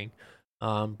shocking.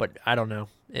 But I don't know.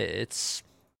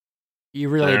 You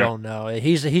really don't know.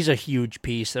 He's a huge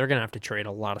piece. They're gonna have to trade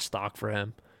a lot of stock for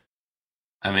him.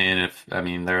 I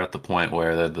mean, they're at the point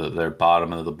where they're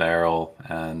bottom of the barrel,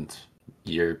 and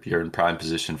you're in prime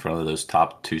position for one of those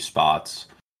top two spots,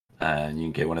 and you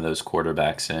can get one of those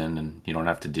quarterbacks in, and you don't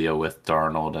have to deal with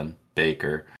Darnold and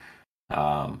Baker.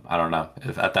 I don't know.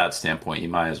 If at that standpoint, you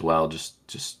might as well just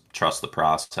trust the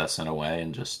process in a way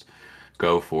and just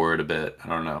go for it a bit. I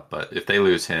don't know, but if they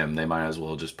lose him, they might as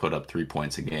well just put up 3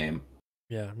 points a game.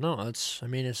 Yeah, no, it's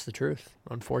the truth.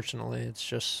 Unfortunately,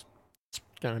 it's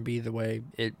going to be the way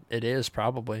it is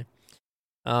probably.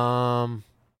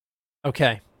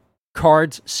 Okay.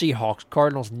 Cards, Seahawks.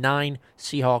 Cardinals 9,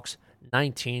 Seahawks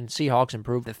 19. Seahawks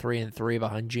improved to 3-3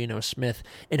 behind Geno Smith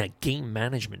in a game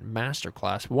management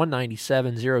masterclass.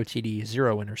 197, 0 TDs,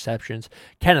 0 interceptions.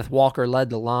 Kenneth Walker led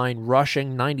the line,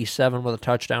 rushing 97 with a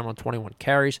touchdown on 21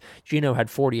 carries. Geno had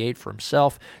 48 for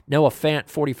himself. Noah Fant,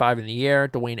 45 in the air.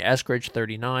 Dwayne Eskridge,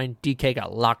 39. DK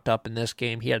got locked up in this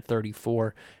game. He had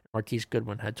 34. Marquise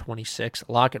Goodwin had 26.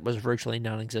 Lockett was virtually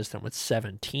non-existent with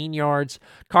 17 yards.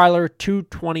 Kyler,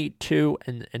 222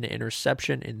 and an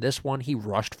interception in this one. He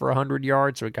rushed for 100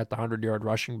 yards, so he got the 100-yard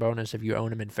rushing bonus if you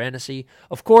own him in fantasy.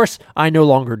 Of course, I no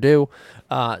longer do.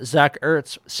 Zach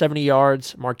Ertz, 70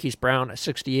 yards. Marquise Brown,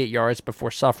 68 yards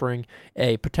before suffering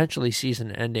a potentially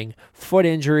season-ending foot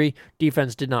injury.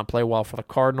 Defense did not play well for the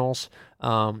Cardinals.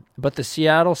 But the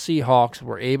Seattle Seahawks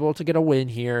were able to get a win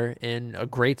here in a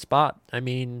great spot. I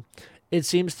mean, it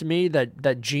seems to me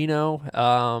that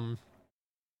Geno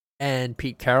and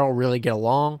Pete Carroll really get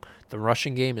along. The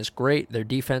rushing game is great. Their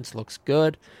defense looks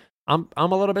good. I'm a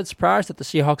little bit surprised that the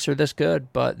Seahawks are this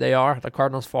good, but they are. The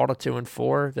Cardinals fall to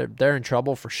 2-4. They're in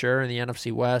trouble for sure in the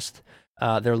NFC West.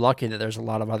 They're lucky that there's a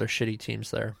lot of other shitty teams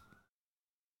there.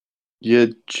 Yeah,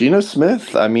 Geno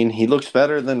Smith, I mean, he looks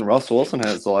better than Russell Wilson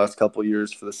has the last couple of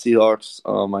years for the Seahawks.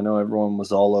 I know everyone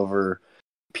was all over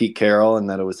Pete Carroll and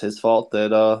that it was his fault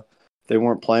that they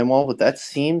weren't playing well, but that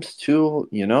seems to,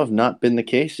 have not been the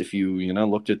case if you,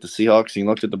 looked at the Seahawks and you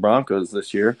looked at the Broncos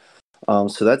this year.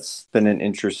 So that's been an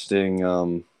interesting,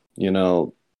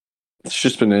 it's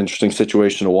just been an interesting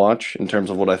situation to watch in terms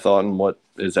of what I thought and what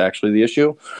is actually the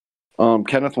issue.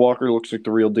 Kenneth Walker looks like the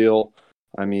real deal.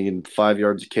 I mean, 5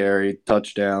 yards a carry,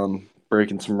 touchdown,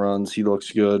 breaking some runs. He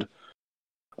looks good.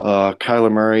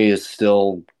 Kyler Murray is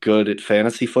still good at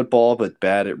fantasy football, but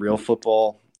bad at real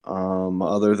football.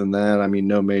 Other than that, I mean,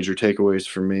 no major takeaways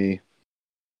for me.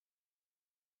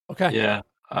 Okay. Yeah,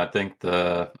 I think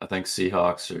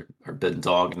Seahawks are been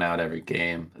dogging out every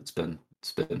game. It's been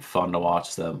fun to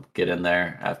watch them get in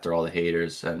there after all the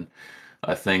haters, and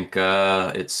I think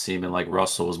it's seeming like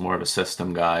Russell was more of a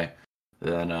system guy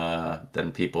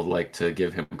than people like to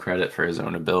give him credit for his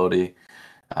own ability.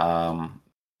 Um,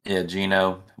 yeah,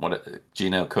 Gino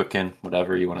cooking,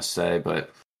 whatever you want to say,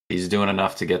 but he's doing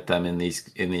enough to get them in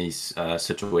these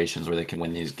situations where they can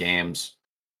win these games.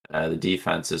 The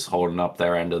defense is holding up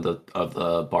their end of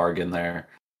the bargain there,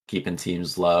 keeping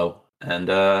teams low, and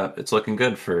it's looking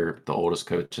good for the oldest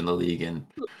coach in the league,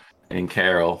 and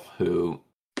Carroll, who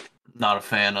not a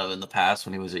fan of in the past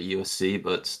when he was at USC,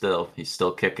 but still he's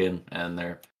still kicking, and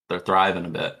they're thriving a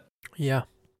bit. Yeah.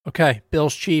 Okay.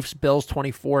 Bills Chiefs. Bills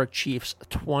 24, Chiefs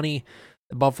 20.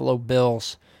 The Buffalo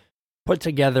Bills put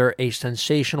together a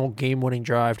sensational game-winning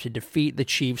drive to defeat the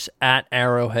Chiefs at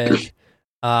Arrowhead.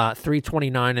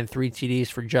 329 and 3 TDs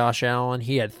for Josh Allen.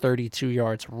 He had 32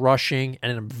 yards rushing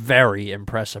and a very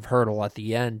impressive hurdle at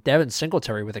the end. Devin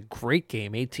Singletary with a great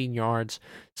game, 18 yards,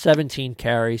 17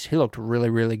 carries. He looked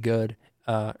really, really good.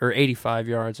 Or 85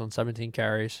 yards on 17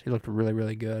 carries. He looked really,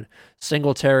 really good.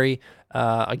 Singletary,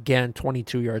 again,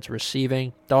 22 yards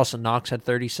receiving. Dawson Knox had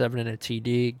 37 and a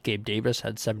TD. Gabe Davis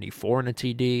had 74 and a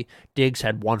TD. Diggs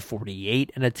had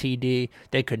 148 and a TD.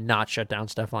 They could not shut down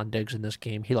Stephon Diggs in this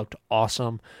game. He looked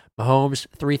awesome. Mahomes,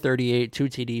 338, 2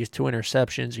 TDs, 2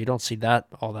 interceptions. You don't see that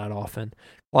all that often.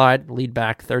 Clyde, lead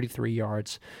back, 33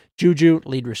 yards. Juju,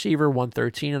 lead receiver,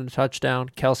 113 and a touchdown.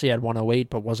 Kelsey had 108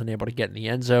 but wasn't able to get in the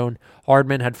end zone.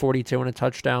 Hardman had 42 and a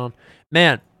touchdown.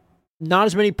 Man, not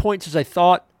as many points as I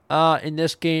thought in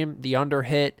this game. The under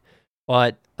hit,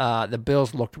 but the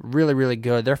Bills looked really, really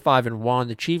good. They're 5-1.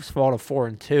 The Chiefs fall to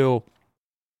 4-2.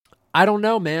 I don't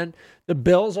know, man. The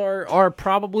Bills are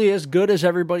probably as good as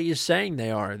everybody is saying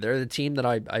they are. They're the team that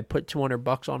I put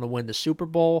 $200 on to win the Super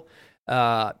Bowl.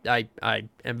 I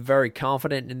am very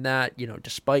confident in that,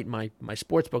 despite my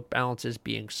sportsbook balances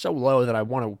being so low that I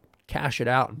want to cash it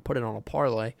out and put it on a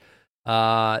parlay.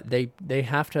 They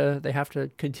have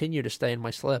to continue to stay in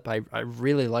my slip. I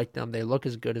really like them. They look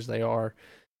as good as they are.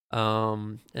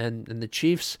 And the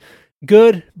Chiefs,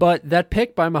 good, but that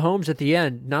pick by Mahomes at the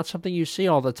end, not something you see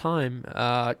all the time,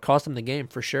 cost them the game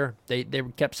for sure. They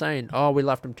kept saying, "Oh, we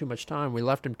left him too much time. We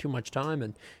left him too much time,"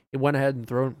 and he went ahead and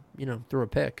threw a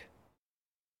pick.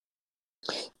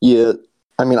 Yeah,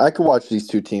 I mean, I could watch these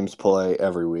two teams play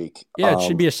every week. Yeah, it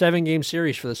should be a 7-game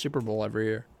series for the Super Bowl every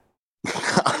year.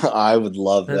 I would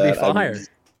love that. That'd be fire.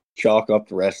 Chalk up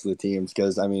the rest of the teams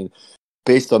because, I mean,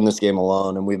 based on this game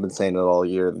alone, and we've been saying it all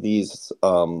year, these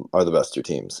are the best two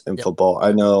teams in football.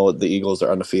 I know the Eagles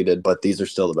are undefeated, but these are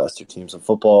still the best two teams in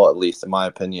football, at least in my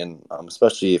opinion,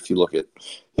 especially if you look at,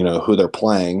 who they're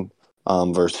playing.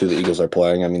 Versus who the Eagles are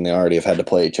playing. I mean, they already have had to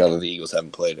play each other. The Eagles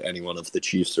haven't played anyone of the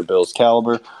Chiefs or Bills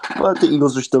caliber, but the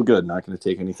Eagles are still good. Not going to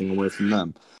take anything away from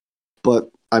them. But,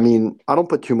 I mean, I don't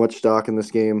put too much stock in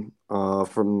this game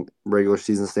from regular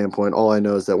season standpoint. All I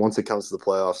know is that once it comes to the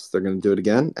playoffs, they're going to do it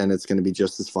again, and it's going to be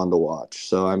just as fun to watch.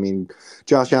 So, I mean,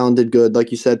 Josh Allen did good.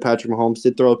 Like you said, Patrick Mahomes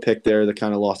did throw a pick there that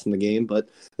kind of lost in the game, but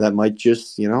that might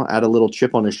just, add a little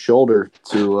chip on his shoulder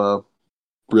to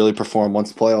really perform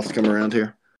once the playoffs come around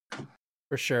here.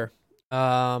 For sure.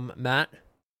 Matt?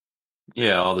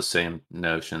 Yeah, all the same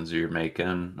notions you're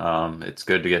making. It's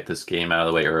good to get this game out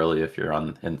of the way early if you're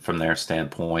from their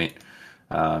standpoint.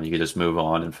 You can just move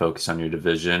on and focus on your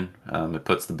division. It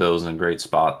puts the Bills in a great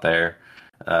spot there.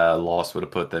 Loss would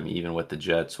have put them even with the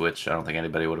Jets, which I don't think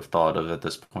anybody would have thought of at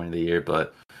this point of the year.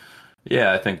 But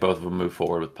yeah, I think both of them move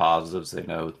forward with positives. They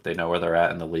know where they're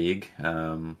at in the league.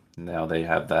 Now they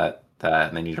have that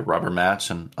and they need a rubber match,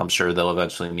 and I'm sure they'll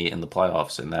eventually meet in the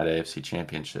playoffs in that AFC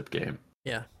Championship game.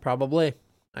 Yeah, probably.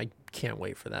 I can't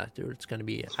wait for that, dude. It's going to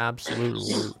be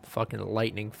absolute fucking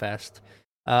lightning fest.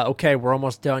 Okay, we're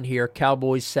almost done here.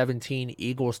 Cowboys 17,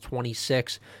 Eagles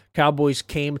 26. Cowboys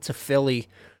came to Philly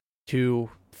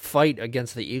to fight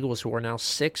against the Eagles, who are now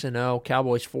 6-0.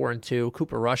 Cowboys 4-2.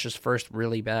 Cooper Rush's first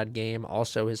really bad game.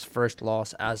 Also his first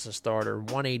loss as a starter.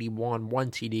 181,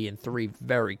 1 TD, and 3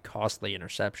 very costly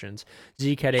interceptions.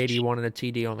 Zeke had 81 and a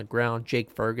TD on the ground. Jake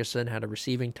Ferguson had a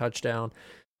receiving touchdown.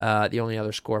 The only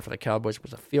other score for the Cowboys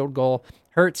was a field goal.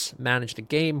 Hurts managed the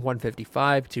game,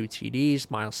 155, 2 TDs.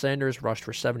 Miles Sanders rushed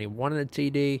for 71 and a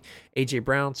TD. A.J.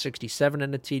 Brown, 67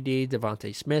 and a TD.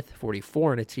 Devontae Smith,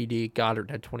 44 and a TD.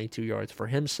 Goddard had 22 yards for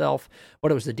himself.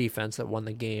 But it was the defense that won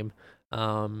the game.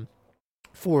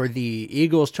 For the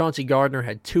Eagles, Chauncey Gardner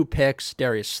had 2 picks.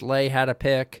 Darius Slay had a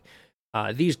pick.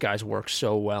 These guys work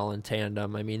so well in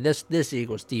tandem. I mean, this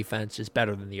Eagles defense is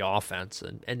better than the offense,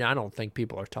 and I don't think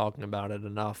people are talking about it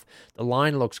enough. The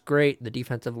line looks great, the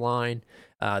defensive line,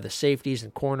 the safeties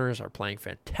and corners are playing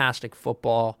fantastic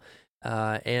football,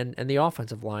 and the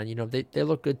offensive line, they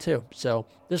look good too. So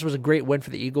this was a great win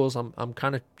for the Eagles. I'm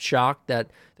kind of shocked that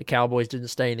the Cowboys didn't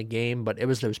stay in the game, but it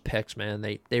was those picks, man.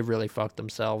 They really fucked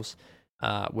themselves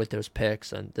with those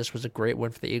picks, and this was a great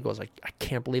win for the Eagles. I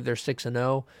can't believe they're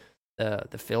 6-0.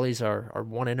 The Phillies are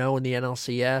 1-0 in the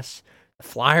NLCS. The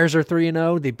Flyers are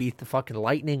 3-0. They beat the fucking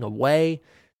Lightning away.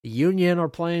 The Union are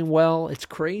playing well. It's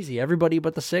crazy. Everybody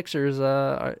but the Sixers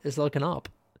is looking up.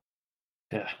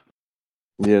 Yeah.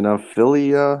 Yeah, no,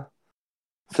 Philly's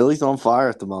on fire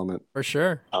at the moment. For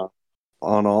sure.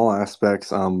 On all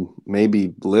aspects.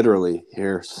 Maybe literally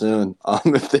here soon.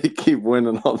 If they keep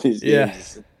winning all these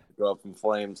games, go up in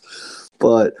flames.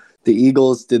 But the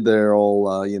Eagles did their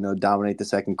whole, dominate the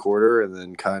second quarter and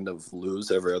then kind of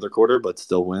lose every other quarter, but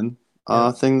still win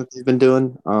thing that they've been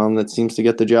doing. That seems to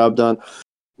get the job done.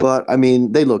 But I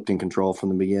mean, they looked in control from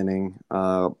the beginning.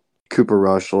 Cooper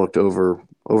Rush looked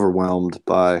overwhelmed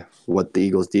by what the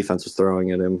Eagles defense was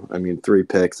throwing at him. I mean, 3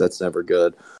 picks, that's never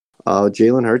good.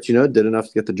 Jalen Hurts, did enough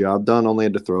to get the job done. Only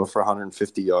had to throw for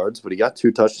 150 yards, but he got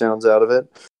 2 touchdowns out of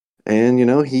it. And,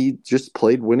 he just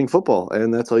played winning football,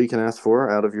 and that's all you can ask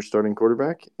for out of your starting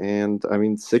quarterback. And,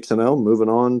 6-0, moving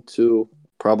on to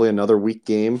probably another week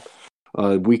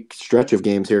stretch of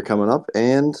games here coming up.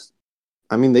 And,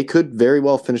 they could very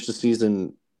well finish the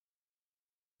season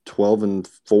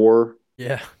 12-4.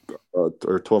 Yeah.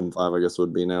 Or 12-5, I guess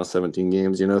would be now 17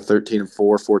 games, 13-4,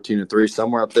 14-3,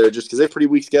 somewhere up there, just because they have a pretty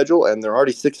weak schedule, and they're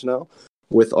already 6-0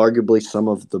 with arguably some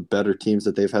of the better teams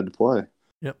that they've had to play.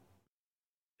 Yep.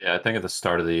 Yeah, I think at the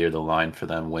start of the year, the line for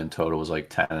them win total was like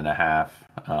 10.5.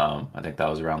 I think that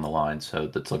was around the line, so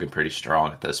that's looking pretty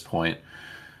strong at this point.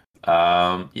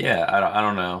 I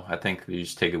don't know. I think you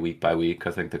just take it week by week.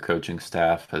 I think the coaching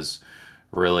staff has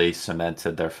really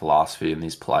cemented their philosophy in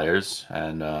these players,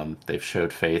 and they've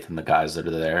showed faith in the guys that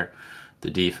are there. The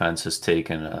defense has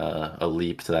taken a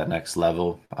leap to that next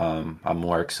level. I'm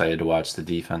more excited to watch the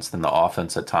defense than the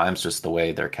offense at times, just the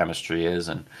way their chemistry is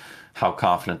and how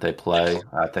confident they play.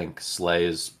 I think Slay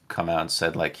has come out and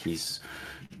said like he's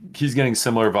getting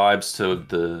similar vibes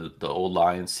to the old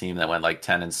Lions team that went like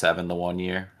 10-7 the one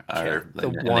year. And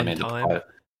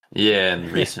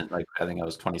recent, like I think it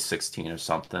was 2016 or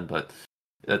something, but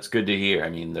that's good to hear. I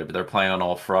mean, they're playing on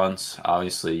all fronts.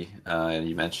 Obviously,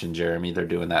 you mentioned Jeremy. They're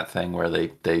doing that thing where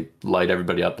they light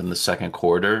everybody up in the second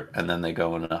quarter, and then they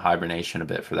go into hibernation a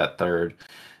bit for that third,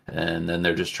 and then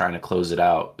they're just trying to close it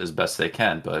out as best they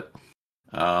can. But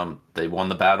they won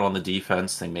the battle on the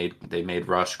defense. They made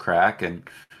Rush crack, and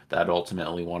that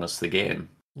ultimately won us the game.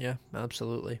 Yeah,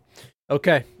 absolutely.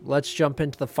 Okay, let's jump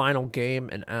into the final game.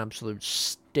 An absolute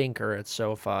stinker at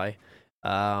SoFi.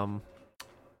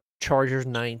 Chargers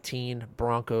 19,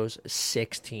 Broncos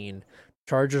 16.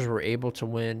 Chargers were able to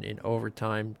win in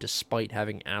overtime despite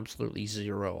having absolutely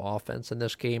zero offense in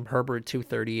this game. Herbert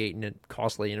 238 and a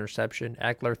costly interception.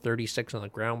 Eckler 36 on the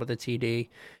ground with a TD.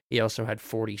 He also had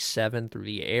 47 through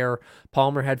the air.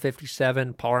 Palmer had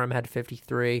 57. Parham had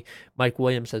 53. Mike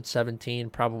Williams had 17.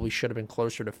 Probably should have been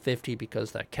closer to 50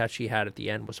 because that catch he had at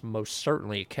the end was most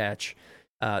certainly a catch.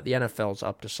 The NFL's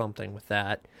up to something with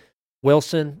that.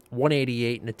 Wilson,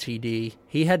 188 and a TD.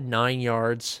 He had 9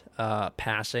 yards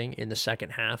passing in the second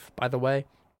half, by the way.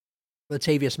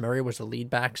 Latavius Murray was the lead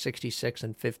back, 66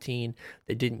 and 15.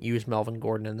 They didn't use Melvin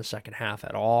Gordon in the second half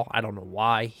at all. I don't know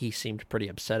why. He seemed pretty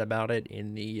upset about it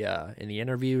in the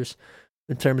interviews.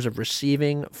 In terms of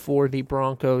receiving for the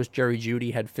Broncos, Jerry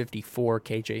Jeudy had 54.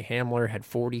 KJ Hamler had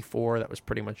 44. That was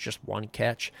pretty much just one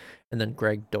catch. And then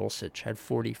Greg Dulcich had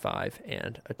 45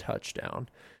 and a touchdown.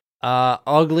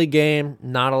 Ugly game.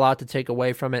 Not a lot to take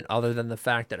away from it other than the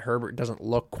fact that Herbert doesn't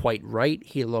look quite right.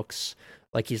 He looks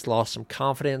like he's lost some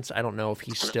confidence. I don't know if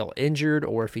he's still injured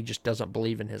or if he just doesn't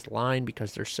believe in his line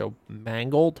because they're so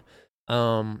mangled.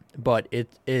 But it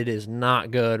is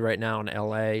not good right now in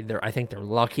LA. I think they're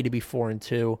lucky to be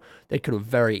 4-2. They could have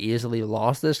very easily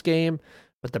lost this game,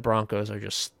 but the Broncos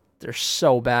they're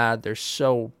so bad. They're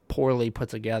so poorly put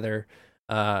together.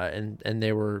 And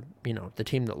they were, the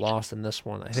team that lost in this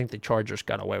one. I think the Chargers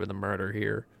got away with the murder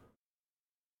here.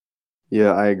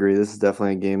 Yeah, I agree. This is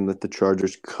definitely a game that the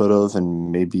Chargers could have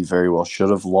and maybe very well should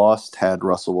have lost had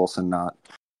Russell Wilson not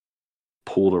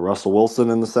pulled a Russell Wilson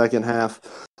in the second half.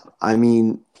 I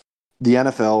mean, the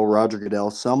NFL, Roger Goodell,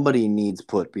 somebody needs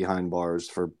put behind bars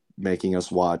for making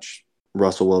us watch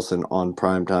Russell Wilson on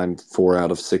primetime 4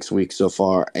 out of 6 weeks so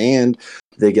far. And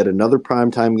they get another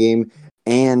primetime game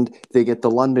and they get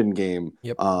the London game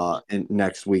Yep.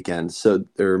 next weekend. So,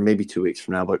 or maybe 2 weeks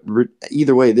from now. But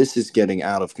either way, this is getting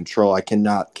out of control. I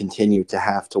cannot continue to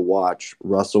have to watch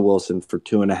Russell Wilson for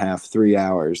 2.5, 3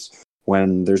 hours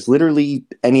when there's literally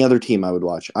any other team I would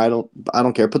watch. I don't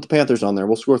care. Put the Panthers on there.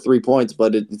 We'll score 3 points,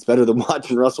 but it's better than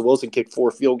watching Russell Wilson kick 4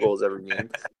 field goals every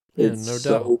game. Yeah, It's no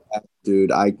so doubt. bad,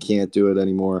 dude. I can't do it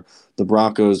anymore. The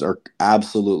Broncos are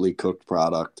absolutely cooked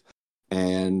product.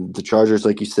 And the Chargers,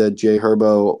 like you said, Jay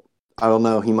Herbo, I don't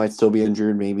know. He might still be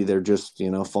injured. Maybe they're just,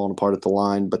 falling apart at the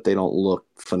line, but they don't look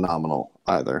phenomenal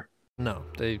either. No,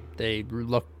 they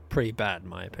look pretty bad in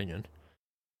my opinion.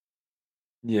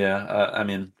 Yeah, I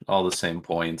mean, all the same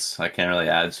points. I can't really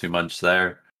add too much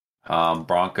there.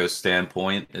 Broncos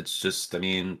standpoint, it's just, I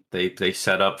mean, they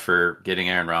set up for getting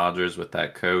Aaron Rodgers with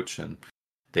that coach, and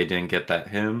they didn't get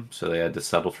him, so they had to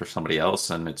settle for somebody else,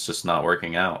 and it's just not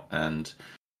working out. And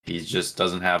he just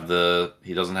doesn't have the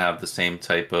same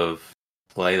type of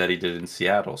play that he did in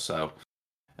Seattle. So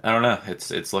I don't know.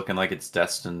 It's looking like it's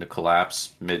destined to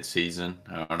collapse mid-season.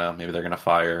 I don't know. Maybe they're gonna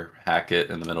fire Hackett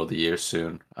in the middle of the year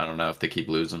soon. I don't know if they keep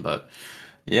losing, but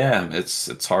yeah,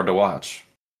 it's hard to watch.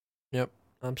 Yep,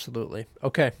 absolutely.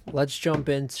 Okay, let's jump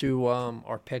into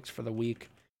our picks for the week.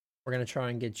 We're gonna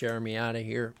try and get Jeremy out of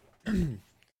here. You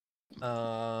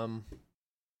have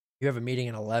a meeting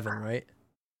at 11, right?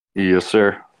 Yes,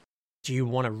 sir. Do you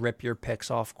want to rip your picks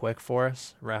off quick for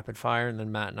us, rapid fire, and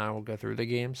then Matt and I will go through the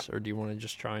games, or do you want to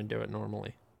just try and do it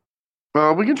normally?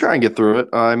 We can try and get through it.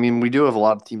 I mean, we do have a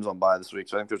lot of teams on bye this week,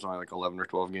 so I think there's only like 11 or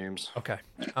 12 games. Okay.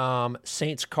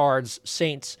 Saints Cards.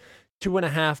 Saints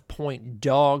 2.5-point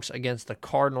dogs against the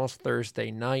Cardinals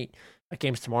Thursday night. That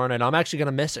game's tomorrow night. I'm actually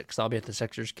gonna miss it because I'll be at the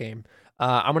Sixers game.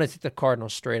 I'm gonna take the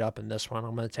Cardinals straight up in this one.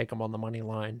 I'm gonna take them on the money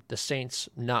line. The Saints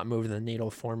not moving the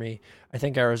needle for me. I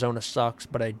think Arizona sucks,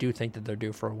 but I do think that they're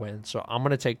due for a win. So I'm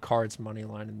gonna take Cards money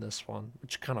line in this one,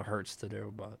 which kind of hurts to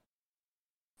do, but.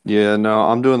 Yeah, no,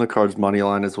 I'm doing the Cards money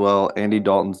line as well. Andy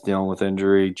Dalton's dealing with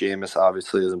injury. Jameis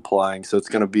obviously isn't playing, so it's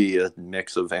going to be a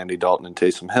mix of Andy Dalton and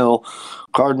Taysom Hill.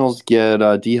 Cardinals get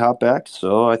D-Hop back,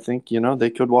 so I think, they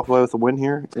could walk away with a win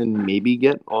here and maybe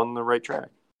get on the right track.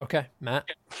 Okay, Matt?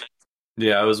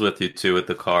 Yeah, I was with you too with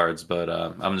the Cards, but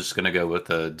I'm just gonna go with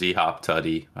a D-Hop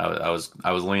tutty. I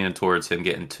was leaning towards him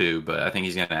getting 2, but I think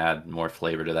he's gonna add more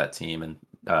flavor to that team, and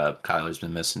Kyler's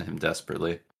been missing him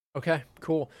desperately. Okay,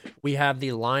 cool. We have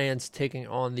the Lions taking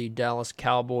on the Dallas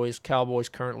Cowboys. Cowboys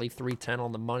currently 310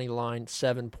 on the money line,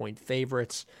 7-point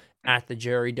favorites at the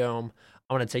Jerry Dome.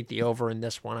 I'm going to take the over in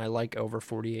this one. I like over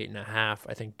 48.5.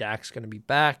 I think Dak's going to be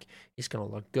back. He's going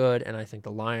to look good, and I think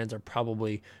the Lions are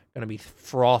probably going to be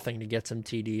frothing to get some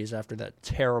TDs after that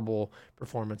terrible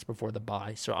performance before the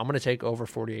bye. So I'm going to take over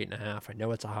 48.5. I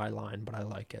know it's a high line, but I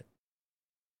like it.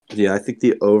 Yeah, I think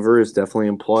the over is definitely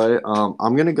in play.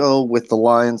 I'm going to go with the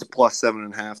Lions plus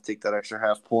 7.5, take that extra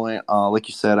half point. Like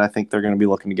you said, I think they're going to be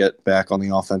looking to get back on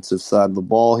the offensive side of the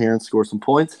ball here and score some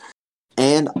points.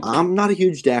 And I'm not a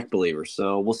huge Dak believer,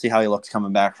 so we'll see how he looks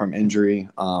coming back from injury.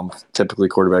 Typically,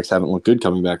 quarterbacks haven't looked good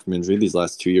coming back from injury these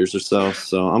last 2 years or so.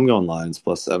 So I'm going Lions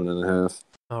plus 7.5.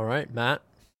 All right, Matt.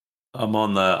 I'm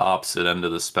on the opposite end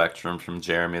of the spectrum from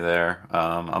Jeremy there.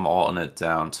 I'm alting it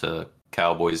down to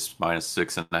Cowboys minus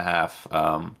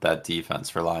 6.5. That defense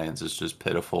for Lions is just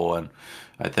pitiful, and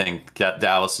I think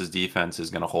Dallas's defense is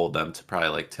going to hold them to probably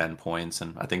like 10 points,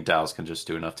 and I think Dallas can just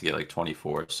do enough to get like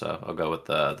 24. So I'll go with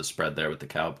the spread there with the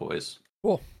Cowboys.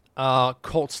 Cool.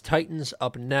 Colts Titans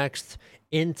up next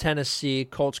in Tennessee.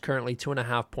 Colts currently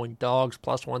 2.5-point dogs,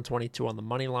 plus 122 on the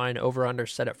money line. Over under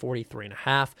set at 43.5.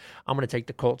 I'm going to take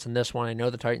the Colts in this one. I know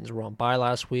the Titans were on bye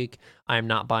last week. I am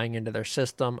not buying into their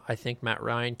system. I think Matt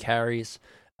Ryan carries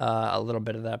a little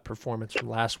bit of that performance from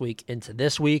last week into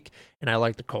this week, and I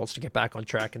like the Colts to get back on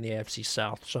track in the AFC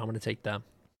South, so I'm going to take them.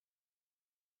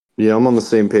 Yeah, I'm on the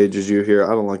same page as you here. I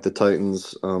don't like the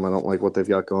Titans. I don't like what they've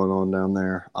got going on down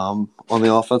there on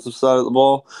the offensive side of the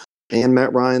ball. And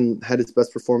Matt Ryan had his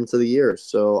best performance of the year,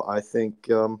 so I think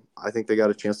they got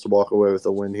a chance to walk away with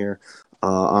a win here.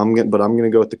 I'm going to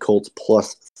go with the Colts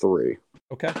plus 3.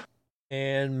 Okay.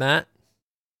 And Matt?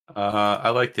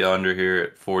 I like the under here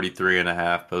at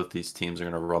 43.5. Both these teams are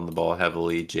going to run the ball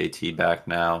heavily. JT back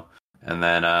now, and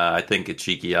then I think a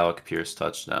cheeky Alec Pierce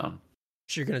touchdown.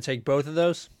 So you're going to take both of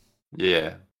those?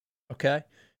 Yeah. Okay.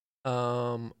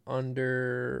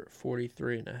 Under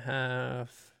 43.5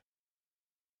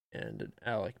 and an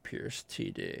Alec Pierce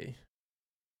TD.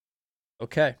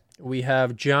 Okay. We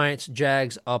have Giants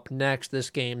Jags up next. This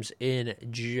game's in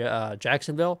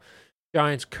Jacksonville.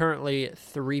 Giants currently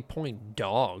 3-point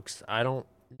dogs. I don't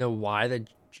know why the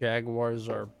Jaguars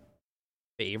are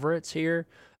favorites here.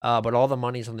 but all the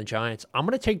money's on the Giants. I'm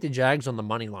going to take the Jags on the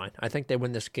money line. I think they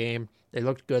win this game. They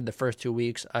looked good the first 2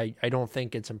 weeks. I don't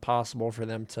think it's impossible for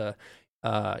them to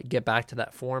get back to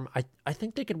that form. I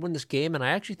think they could win this game, and I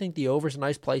actually think the over's a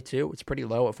nice play too. It's pretty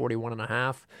low at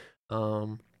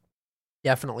 41.5.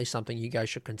 Definitely something you guys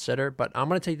should consider, but I'm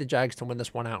going to take the Jags to win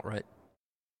this one outright.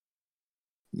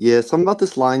 Yeah, something about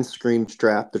this line screams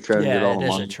trap to try to get all the it is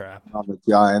money a trap. on the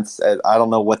Giants. I don't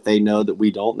know what they know that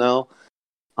we don't know.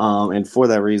 And for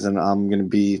that reason, I'm going to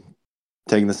be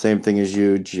taking the same thing as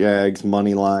you, Jags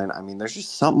money line. I mean, there's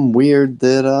just something weird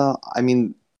that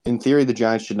in theory, the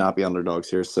Giants should not be underdogs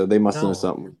here, so they must know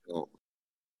something we don't.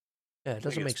 Yeah, it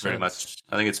doesn't make sense.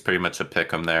 I think it's pretty much a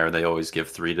pick 'em there. They always give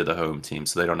 3 to the home team,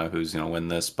 so they don't know who's going to win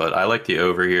this. But I like the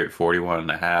over here at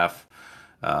 41.5.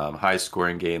 High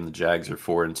scoring game. The Jags are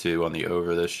 4-2 on the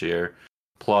over this year.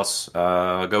 Plus,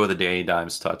 I'll go with a Danny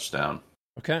Dimes touchdown.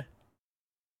 Okay.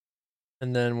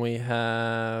 And then we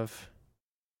have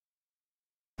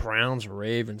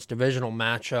Browns-Ravens divisional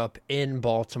matchup in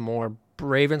Baltimore.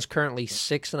 Ravens currently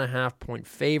 6.5-point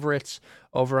favorites.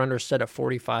 Over/under set at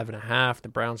 45.5. The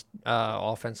Browns'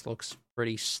 offense looks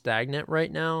pretty stagnant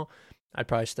right now. I'd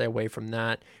probably stay away from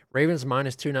that. Ravens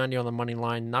minus 290 on the money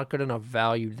line. Not good enough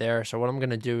value there. So what I'm going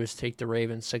to do is take the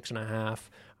Ravens 6.5.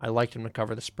 I like them to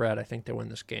cover the spread. I think they win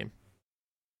this game.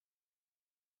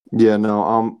 Yeah,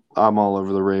 no, I'm all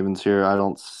over the Ravens here. I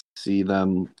don't see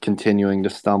them continuing to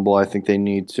stumble. I think they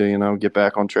need to, get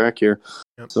back on track here.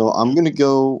 Yep. So I'm going to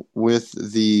go with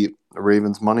the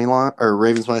Ravens money line, or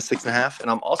Ravens minus 6.5, and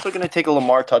I'm also going to take a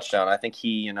Lamar touchdown. I think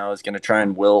he, is going to try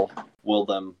and will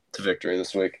them to victory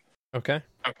this week. Okay.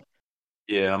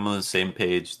 Yeah, I'm on the same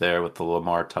page there with the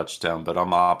Lamar touchdown, but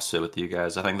I'm opposite with you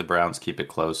guys. I think the Browns keep it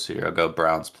close here. I'll go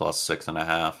Browns plus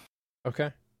 6.5.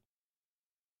 Okay.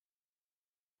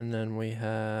 And then we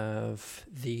have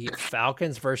the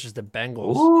Falcons versus the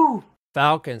Bengals. Ooh.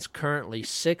 Falcons currently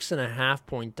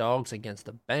 6.5-point dogs against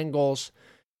the Bengals.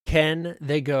 Can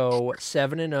they go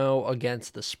 7-0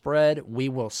 against the spread? We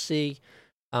will see.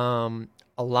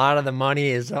 A lot of the money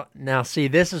is now. See,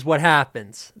 this is what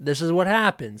happens.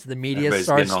 The media Everybody's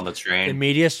getting on the train. The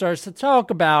media starts to talk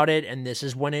about it, and this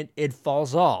is when it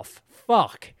falls off.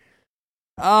 Fuck.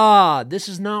 This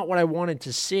is not what I wanted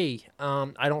to see.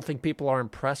 I don't think people are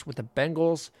impressed with the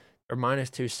Bengals. They're minus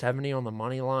 270 on the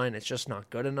money line. It's just not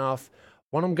good enough.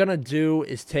 What I'm going to do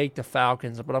is take the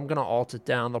Falcons, but I'm going to alt it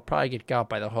down. They'll probably get got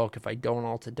by the hook if I don't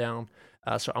alt it down.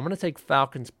 So I'm going to take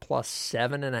Falcons plus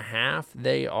 7.5.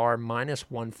 They are minus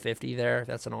 150 there.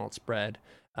 That's an alt spread.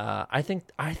 I think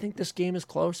this game is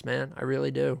close, man. I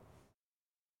really do.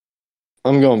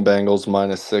 I'm going Bengals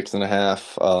minus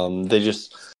 6.5.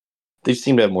 They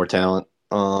seem to have more talent.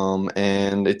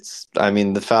 And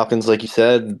the Falcons, like you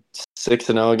said,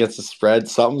 6-0 against the spread.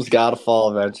 Something's got to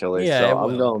fall eventually. Yeah, so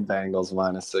I'm going Bengals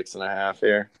minus 6.5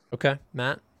 here. Okay,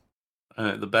 Matt.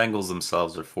 The Bengals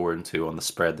themselves are 4-2 on the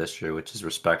spread this year, which is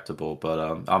respectable. But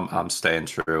I'm staying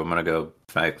true. I'm gonna go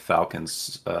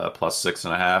Falcons plus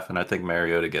 6.5, and I think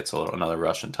Mariota gets another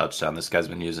rushing touchdown. This guy's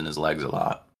been using his legs a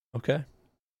lot. Okay.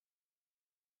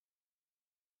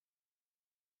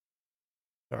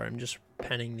 Sorry, I'm just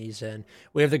penning these in.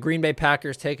 We have the Green Bay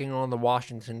Packers taking on the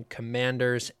Washington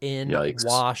Commanders in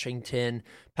Washington.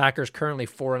 Packers currently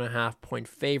 4.5-point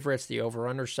favorites. The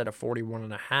over/under set at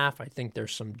 41.5. I think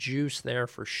there's some juice there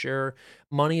for sure.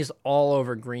 Money's all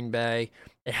over Green Bay.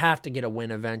 They have to get a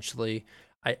win eventually.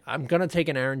 I'm going to take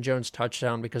an Aaron Jones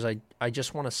touchdown because I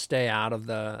just want to stay out of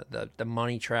the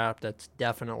money trap that's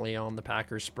definitely on the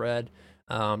Packers spread.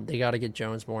 They got to get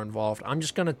Jones more involved. I'm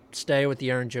just going to stay with the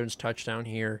Aaron Jones touchdown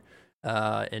here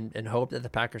and hope that the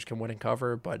Packers can win and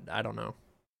cover, but I don't know.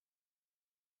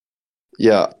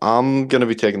 Yeah, I'm going to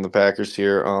be taking the Packers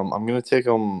here. I'm going to take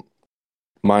them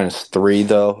minus 3,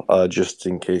 though, just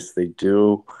in case they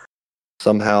do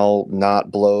somehow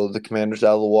not blow the Commanders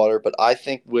out of the water. But I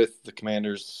think with the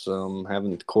Commanders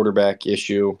having the quarterback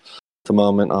issue at the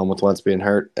moment, with Wentz being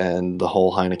hurt and the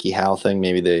whole Heineke Howe thing,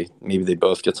 maybe they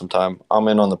both get some time. I'm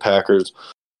in on the Packers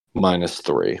minus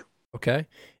 3. Okay.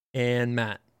 And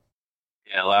Matt?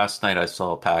 Yeah, last night I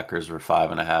saw Packers were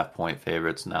 5.5-point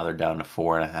favorites. Now they're down to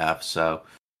 4.5. So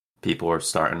people are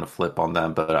starting to flip on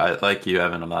them. But I like you,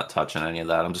 Evan. I'm not touching any of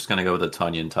that. I'm just going to go with a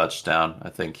Tonyan touchdown. I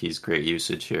think he's great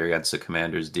usage here against the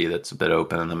Commanders D that's a bit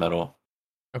open in the middle.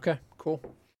 Okay, cool.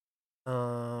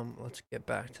 Let's get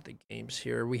back to the games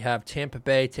here. We have Tampa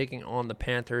Bay taking on the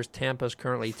Panthers. Tampa's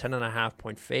currently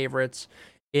 10.5-point favorites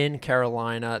in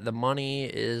Carolina. The money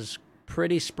is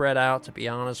pretty spread out, to be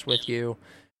honest with you.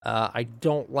 I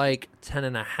don't like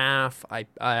 10.5. I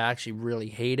actually really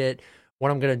hate it. What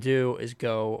I'm going to do is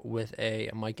go with a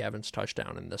Mike Evans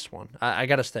touchdown in this one. I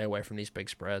got to stay away from these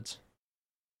big spreads.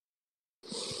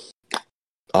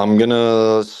 I'm going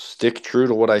to stick true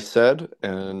to what I said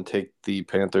and take the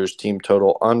Panthers team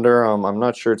total under. I'm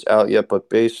not sure it's out yet, but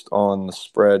based on the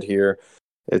spread here,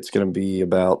 it's going to be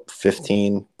about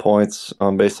 15 points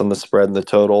based on the spread and the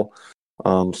total.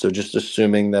 So just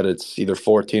assuming that it's either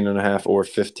 14.5 or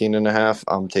 15.5,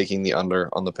 I'm taking the under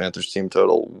on the Panthers team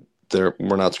total.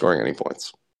 We're not scoring any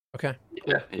points. Okay.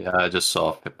 Yeah. I just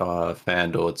saw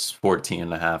FanDuel. It's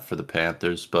 14.5 for the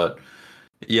Panthers, but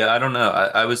yeah, I don't know.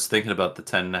 I was thinking about the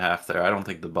 10.5 there. I don't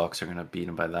think the Bucks are going to beat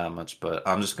them by that much, but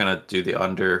I'm just going to do the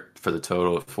under for the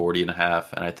total of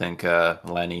 40.5, and I think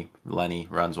Lenny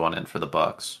runs one in for the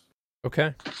Bucks.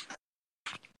 Okay.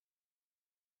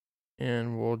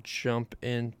 And we'll jump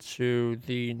into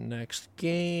the next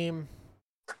game.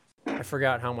 I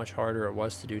forgot how much harder it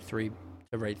was to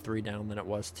write 3 down than it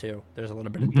was 2. There's a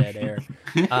little bit of dead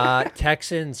air.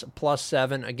 Texans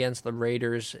 +7 against the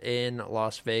Raiders in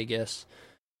Las Vegas.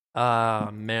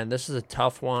 Man, this is a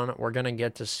tough one. We're going to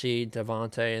get to see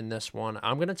Devontae in this one.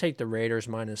 I'm going to take the Raiders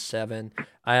 -7.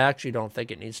 I actually don't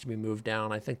think it needs to be moved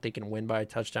down. I think they can win by a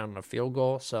touchdown and a field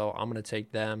goal, so I'm going to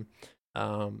take them.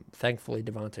 Thankfully,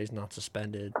 Devontae's not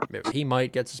suspended. He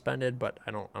might get suspended, but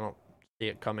I don't see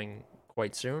it coming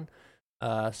quite soon.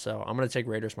 So I'm going to take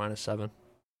Raiders -7.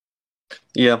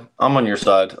 Yeah, I'm on your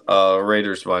side.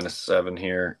 Raiders -7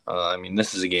 here. I mean,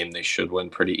 this is a game they should win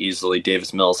pretty easily.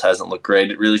 Davis Mills hasn't looked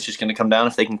great. It really is just going to come down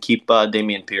if they can keep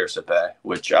Dameon Pierce at bay,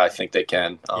 which I think they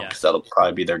can, because that'll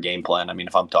probably be their game plan. I mean,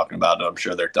 if I'm talking about it, I'm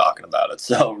sure they're talking about it.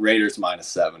 So Raiders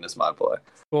 -7 is my play.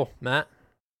 Cool. Matt?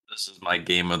 This is my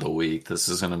game of the week. This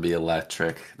is going to be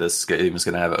electric. This game is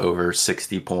going to have over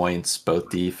 60 points. Both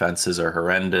defenses are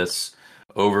horrendous.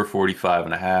 Over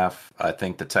 45.5. I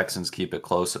think the Texans keep it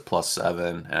close at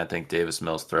 +7, and I think Davis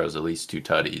Mills throws at least 2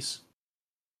 tutties.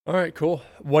 All right, cool.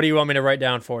 What do you want me to write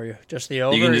down for you? Just the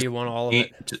over, or you want all of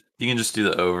it? You can just do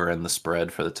the over and the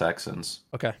spread for the Texans.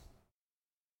 Okay.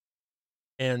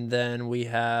 And then we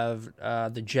have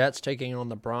the Jets taking on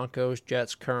the Broncos.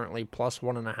 Jets currently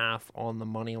 +1.5 on the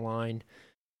money line.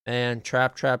 And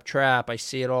trap. I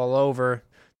see it all over.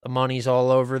 The money's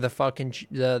all over the fucking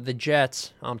the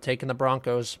Jets. I'm taking the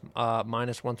Broncos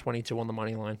 -122 on the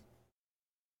money line.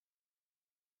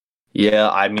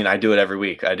 Yeah, I mean, I do it every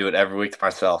week. I do it every week to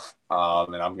myself,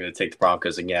 and I'm going to take the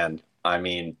Broncos again. I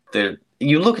mean,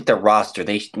 you look at their roster;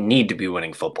 they need to be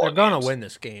winning football. They're going to win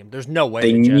this game. There's no way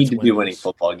they the Jets need to be win winning this.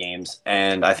 football games,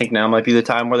 and I think now might be the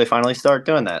time where they finally start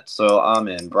doing that. So I'm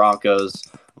in Broncos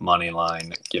money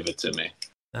line. Give it to me.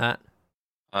 Matt?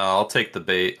 I'll take the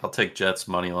bait. I'll take Jets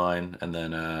money line, and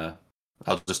then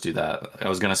I'll just do that. I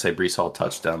was gonna say Breece Hall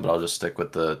touchdown, but I'll just stick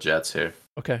with the Jets here.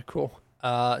 Okay, cool.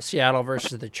 Seattle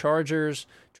versus the Chargers.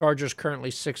 Chargers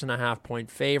currently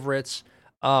 6.5-point favorites.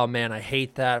 Oh man, I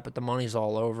hate that, but the money's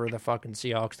all over the fucking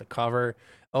Seahawks to cover.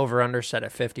 Over under set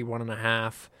at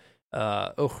 51.5.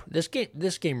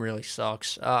 This game really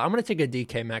sucks. I'm gonna take a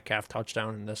DK Metcalf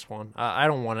touchdown in this one. I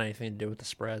don't want anything to do with the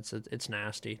spreads. It's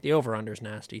nasty. The over under is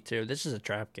nasty too. This is a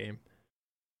trap game.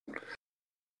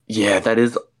 Yeah, that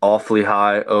is awfully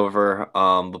high over.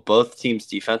 But both teams'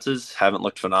 defenses haven't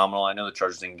looked phenomenal. I know the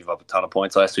Chargers didn't give up a ton of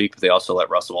points last week, but they also let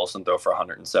Russell Wilson throw for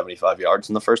 175 yards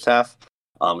in the first half.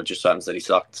 It just happens that he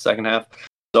sucked the second half.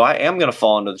 So I am going to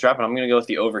fall into the trap, and I'm going to go with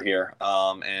the over here.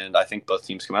 And I think both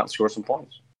teams come out and score some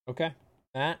points. Okay,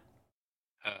 Matt?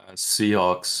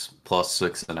 Seahawks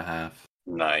 +6.5.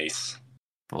 Nice.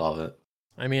 Love it.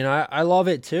 I mean, I love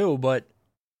it too, but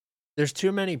there's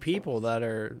too many people that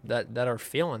are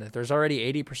feeling it. There's already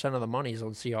 80% of the money's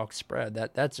on Seahawks spread.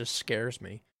 That just scares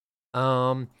me.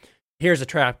 Here's a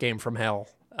trap game from hell.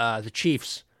 The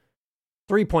Chiefs,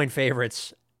 3-point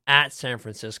favorites at San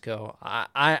Francisco.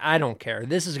 I don't care.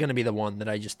 This is going to be the one that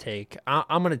I just take.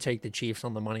 I'm going to take the Chiefs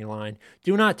on the money line.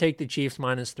 Do not take the Chiefs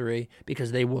 -3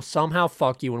 because they will somehow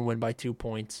fuck you and win by 2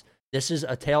 points. This is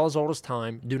a tale as old as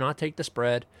time. Do not take the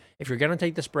spread. If you're going to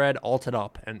take the spread, alt it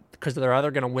up, and because they're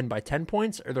either going to win by 10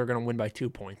 points or they're going to win by 2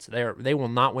 points. They will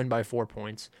not win by 4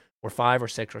 points or 5 or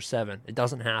 6 or 7. It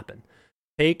doesn't happen.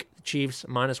 Take the Chiefs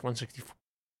 -164.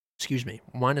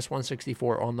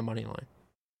 -164 on the money line.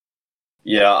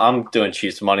 Yeah, I'm doing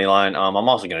Chiefs money line. I'm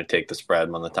also going to take the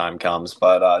spread when the time comes,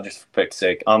 but just for pick's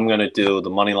sake, I'm going to do the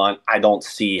money line. I don't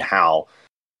see how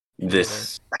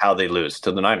they lose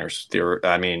to the Niners.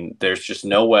 There's just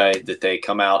no way that they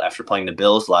come out after playing the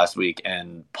Bills last week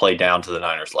and play down to the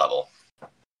Niners level.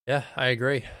 Yeah, I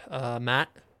agree. Matt?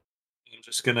 I'm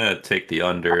just gonna take the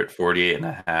under at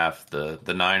 48.5.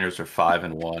 The Niners are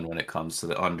 5-1 when it comes to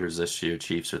the unders this year.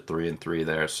 Chiefs are 3-3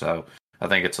 there, so I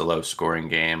think it's a low scoring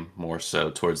game, more so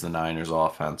towards the Niners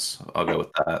offense. I'll go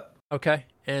with that. Okay.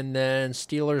 And then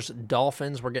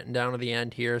Steelers-Dolphins. We're getting down to the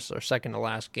end here. So our second to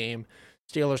last game.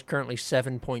 Steelers currently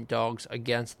 7-point dogs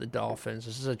against the Dolphins.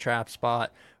 This is a trap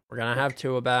spot. We're going to have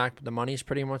Tua back, but the money's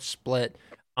pretty much split.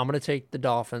 I'm going to take the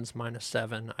Dolphins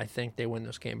 -7. I think they win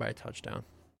this game by a touchdown.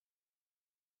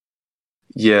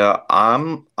 Yeah,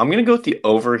 I'm gonna go with the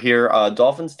over here.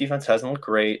 Dolphins defense hasn't looked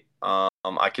great.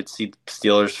 I could see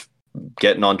Steelers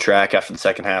getting on track after the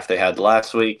second half they had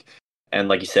last week, and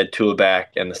like you said, Tua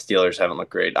back, and the Steelers haven't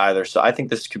looked great either. So I think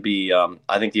this could be.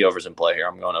 I think the over's in play here.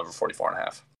 I'm going over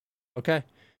 44.5. Okay.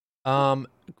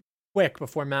 Quick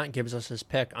before Matt gives us his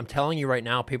pick, I'm telling you right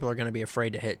now, people are going to be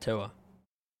afraid to hit Tua.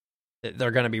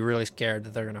 They're going to be really scared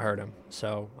that they're going to hurt him.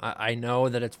 So I know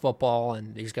that it's football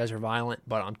and these guys are violent,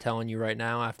 but I'm telling you right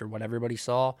now, after what everybody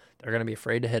saw, they're going to be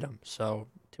afraid to hit him. So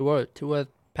Tua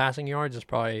passing yards is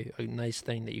probably a nice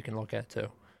thing that you can look at too.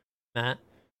 Matt?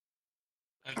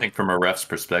 I think from a ref's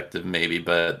perspective, maybe,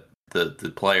 but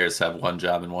the players have one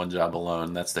job and one job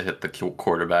alone. That's to hit the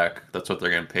quarterback. That's what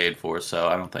they're getting paid for. So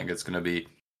I don't think it's going to be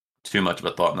too much of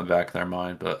a thought in the back of their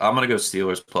mind. But I'm going to go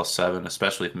Steelers +7,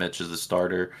 especially if Mitch is the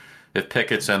starter. If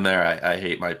Pickett's in there, I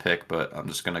hate my pick, but I'm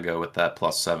just going to go with that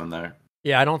 +7 there.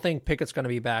 Yeah, I don't think Pickett's going to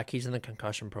be back. He's in the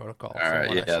concussion protocol. All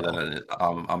right, yeah, then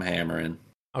I'm hammering.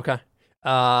 Okay.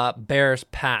 Bears,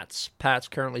 Pats. Pats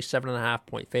currently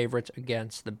 7.5-point favorites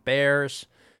against the Bears.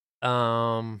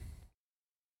 God,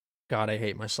 I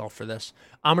hate myself for this.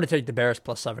 I'm going to take the Bears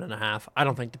 +7.5. I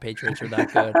don't think the Patriots are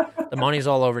that good. The money's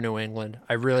all over New England.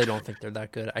 I really don't think they're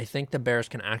that good. I think the Bears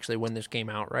can actually win this game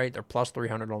outright. They're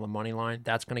 +300 on the money line.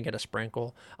 That's going to get a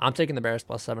sprinkle. I'm taking the Bears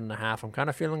 +7.5. I'm kind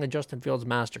of feeling a Justin Fields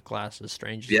masterclass, as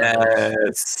strange as that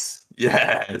is.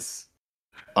 Yes.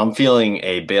 I'm feeling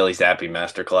a Bailey Zappi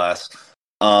masterclass,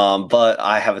 but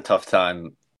I have a tough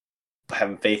time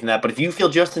having faith in that. But if you feel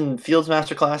Justin Fields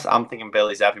masterclass, I'm thinking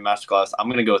Bailey Zappi masterclass. I'm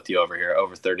going to go with the over here,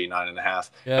 over 39.5.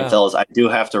 Yeah. And fellas, I do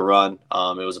have to run.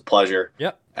 It was a pleasure.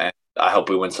 Yep. And I hope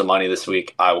we win some money this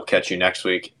week. I will catch you next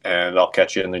week, and I'll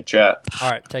catch you in the chat.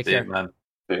 All right, take care. Man.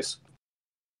 Peace.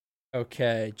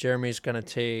 Okay, Jeremy's going to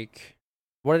take,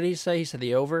 what did he say? He said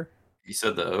the over? He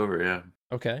said the over, yeah.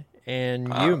 Okay, and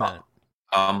you, Matt?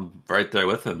 I'm right there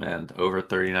with him, man. Over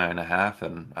 39.5,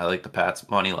 and I like the Pats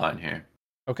money line here.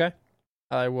 Okay.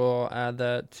 I will add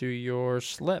that to your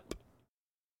slip.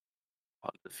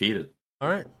 Undefeated. All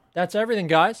right. That's everything,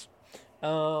 guys.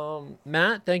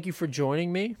 Matt, thank you for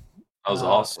joining me. That was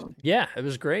awesome. Yeah, it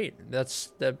was great.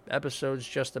 The episode's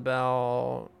just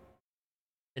about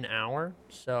an hour,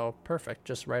 so perfect.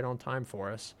 Just right on time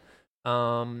for us.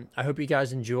 I hope you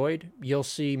guys enjoyed. You'll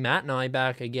see Matt and I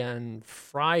back again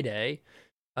Friday.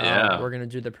 Yeah. We're going to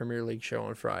do the Premier League show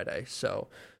on Friday. So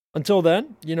until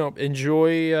then,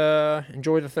 enjoy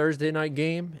the Thursday night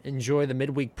game. Enjoy the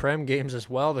midweek Prem games as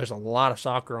well. There's a lot of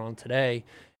soccer on today.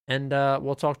 And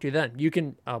we'll talk to you then. You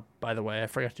can, by the way, I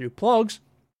forgot to do plugs.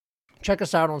 Check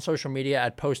us out on social media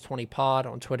at Post20Pod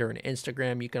on Twitter and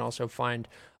Instagram. You can also find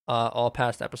all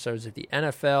past episodes of the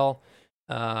NFL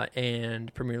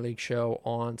and Premier League show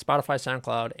on Spotify,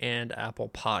 SoundCloud, and Apple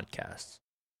Podcasts.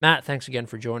 Matt, thanks again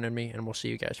for joining me, and we'll see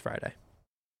you guys Friday.